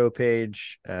through our show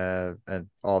page and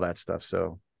all that stuff.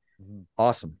 So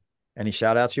awesome. Any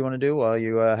shout outs you want to do while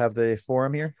you have the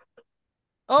forum here?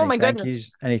 Oh Any my thank goodness.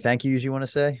 yous? Any thank yous you want to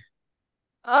say?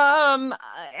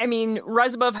 I mean,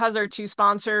 Rise Above has our two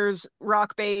sponsors,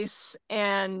 Rock Base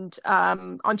and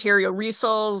Ontario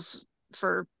Resoles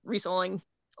for resoling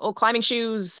old climbing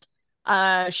shoes.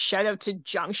 Shout out to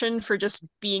Junction for just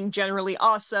being generally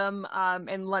awesome,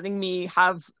 and letting me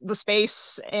have the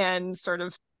space and sort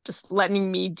of just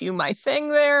letting me do my thing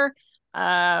there.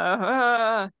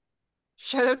 Shout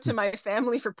out to my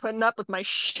family for putting up with my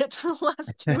shit for the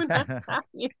last 2.5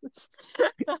 years.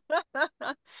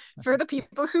 For the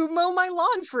people who mow my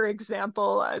lawn, for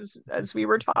example, as we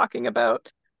were talking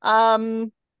about.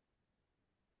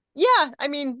 Yeah, I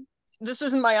mean, this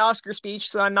isn't my Oscar speech,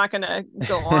 so I'm not going to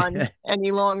go on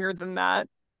any longer than that.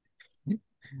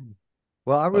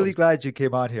 Well, I'm really glad you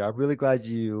came on here. I'm really glad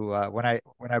you when I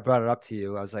brought it up to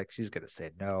you, I was like, she's gonna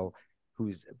say no.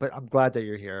 But I'm glad that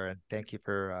you're here, and thank you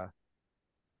for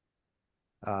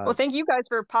Well, thank you guys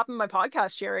for popping my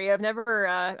podcast, Jerry. I've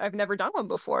never done one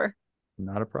before.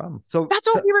 Not a problem. So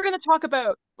that's what we were going to talk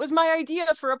about. Was my idea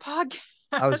for a podcast.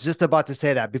 I was just about to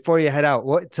say that before you head out.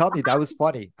 Tell me, that was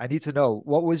funny. I need to know,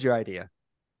 what was your idea?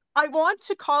 I want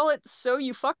to call it "So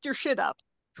You Fucked Your Shit Up,"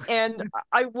 and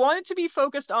I want it to be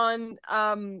focused on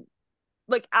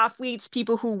like athletes,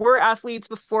 people who were athletes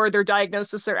before their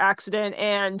diagnosis or accident,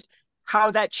 and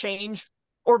how that changed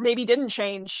or maybe didn't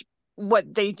change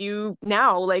what they do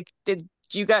now. Like, did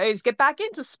you guys get back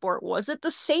into sport? Was it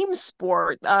the same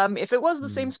sport? If it was the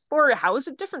same sport, how is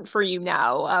it different for you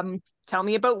now? Tell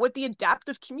me about what the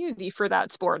adaptive community for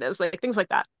that sport is, like things like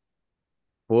that.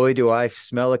 Boy, do I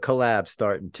smell a collab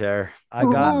starting, Ter. I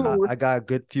got a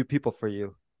good few people for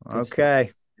you.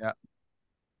 Okay. Yeah.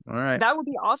 All right. That would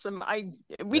be awesome.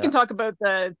 We can talk about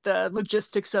the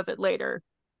logistics of it later.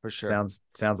 For sure.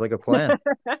 Sounds like a plan.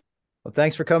 Well,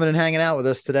 thanks for coming and hanging out with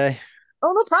us today.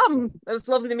 Oh, no problem. It was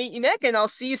lovely to meet you, Nick, and I'll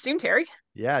see you soon, Terry.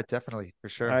 Yeah, definitely. For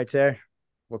sure. All right, Ter.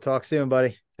 We'll talk soon,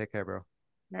 buddy. Take care, bro. All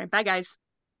right. Bye, guys.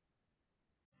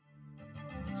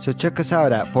 So check us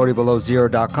out at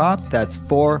 40belowzero.com. That's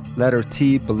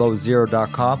 4T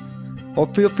below0.com. Or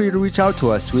feel free to reach out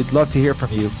to us. We'd love to hear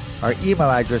from you. Our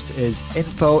email address is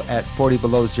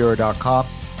info@40belowzero.com.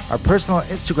 Our personal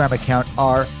Instagram account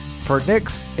are, for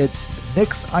Nick's, it's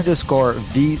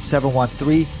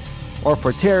Nix_V713. Or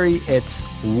for Terry, it's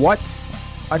What's_MS.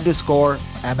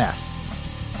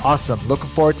 Awesome. Looking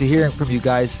forward to hearing from you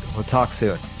guys. We'll talk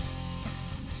soon.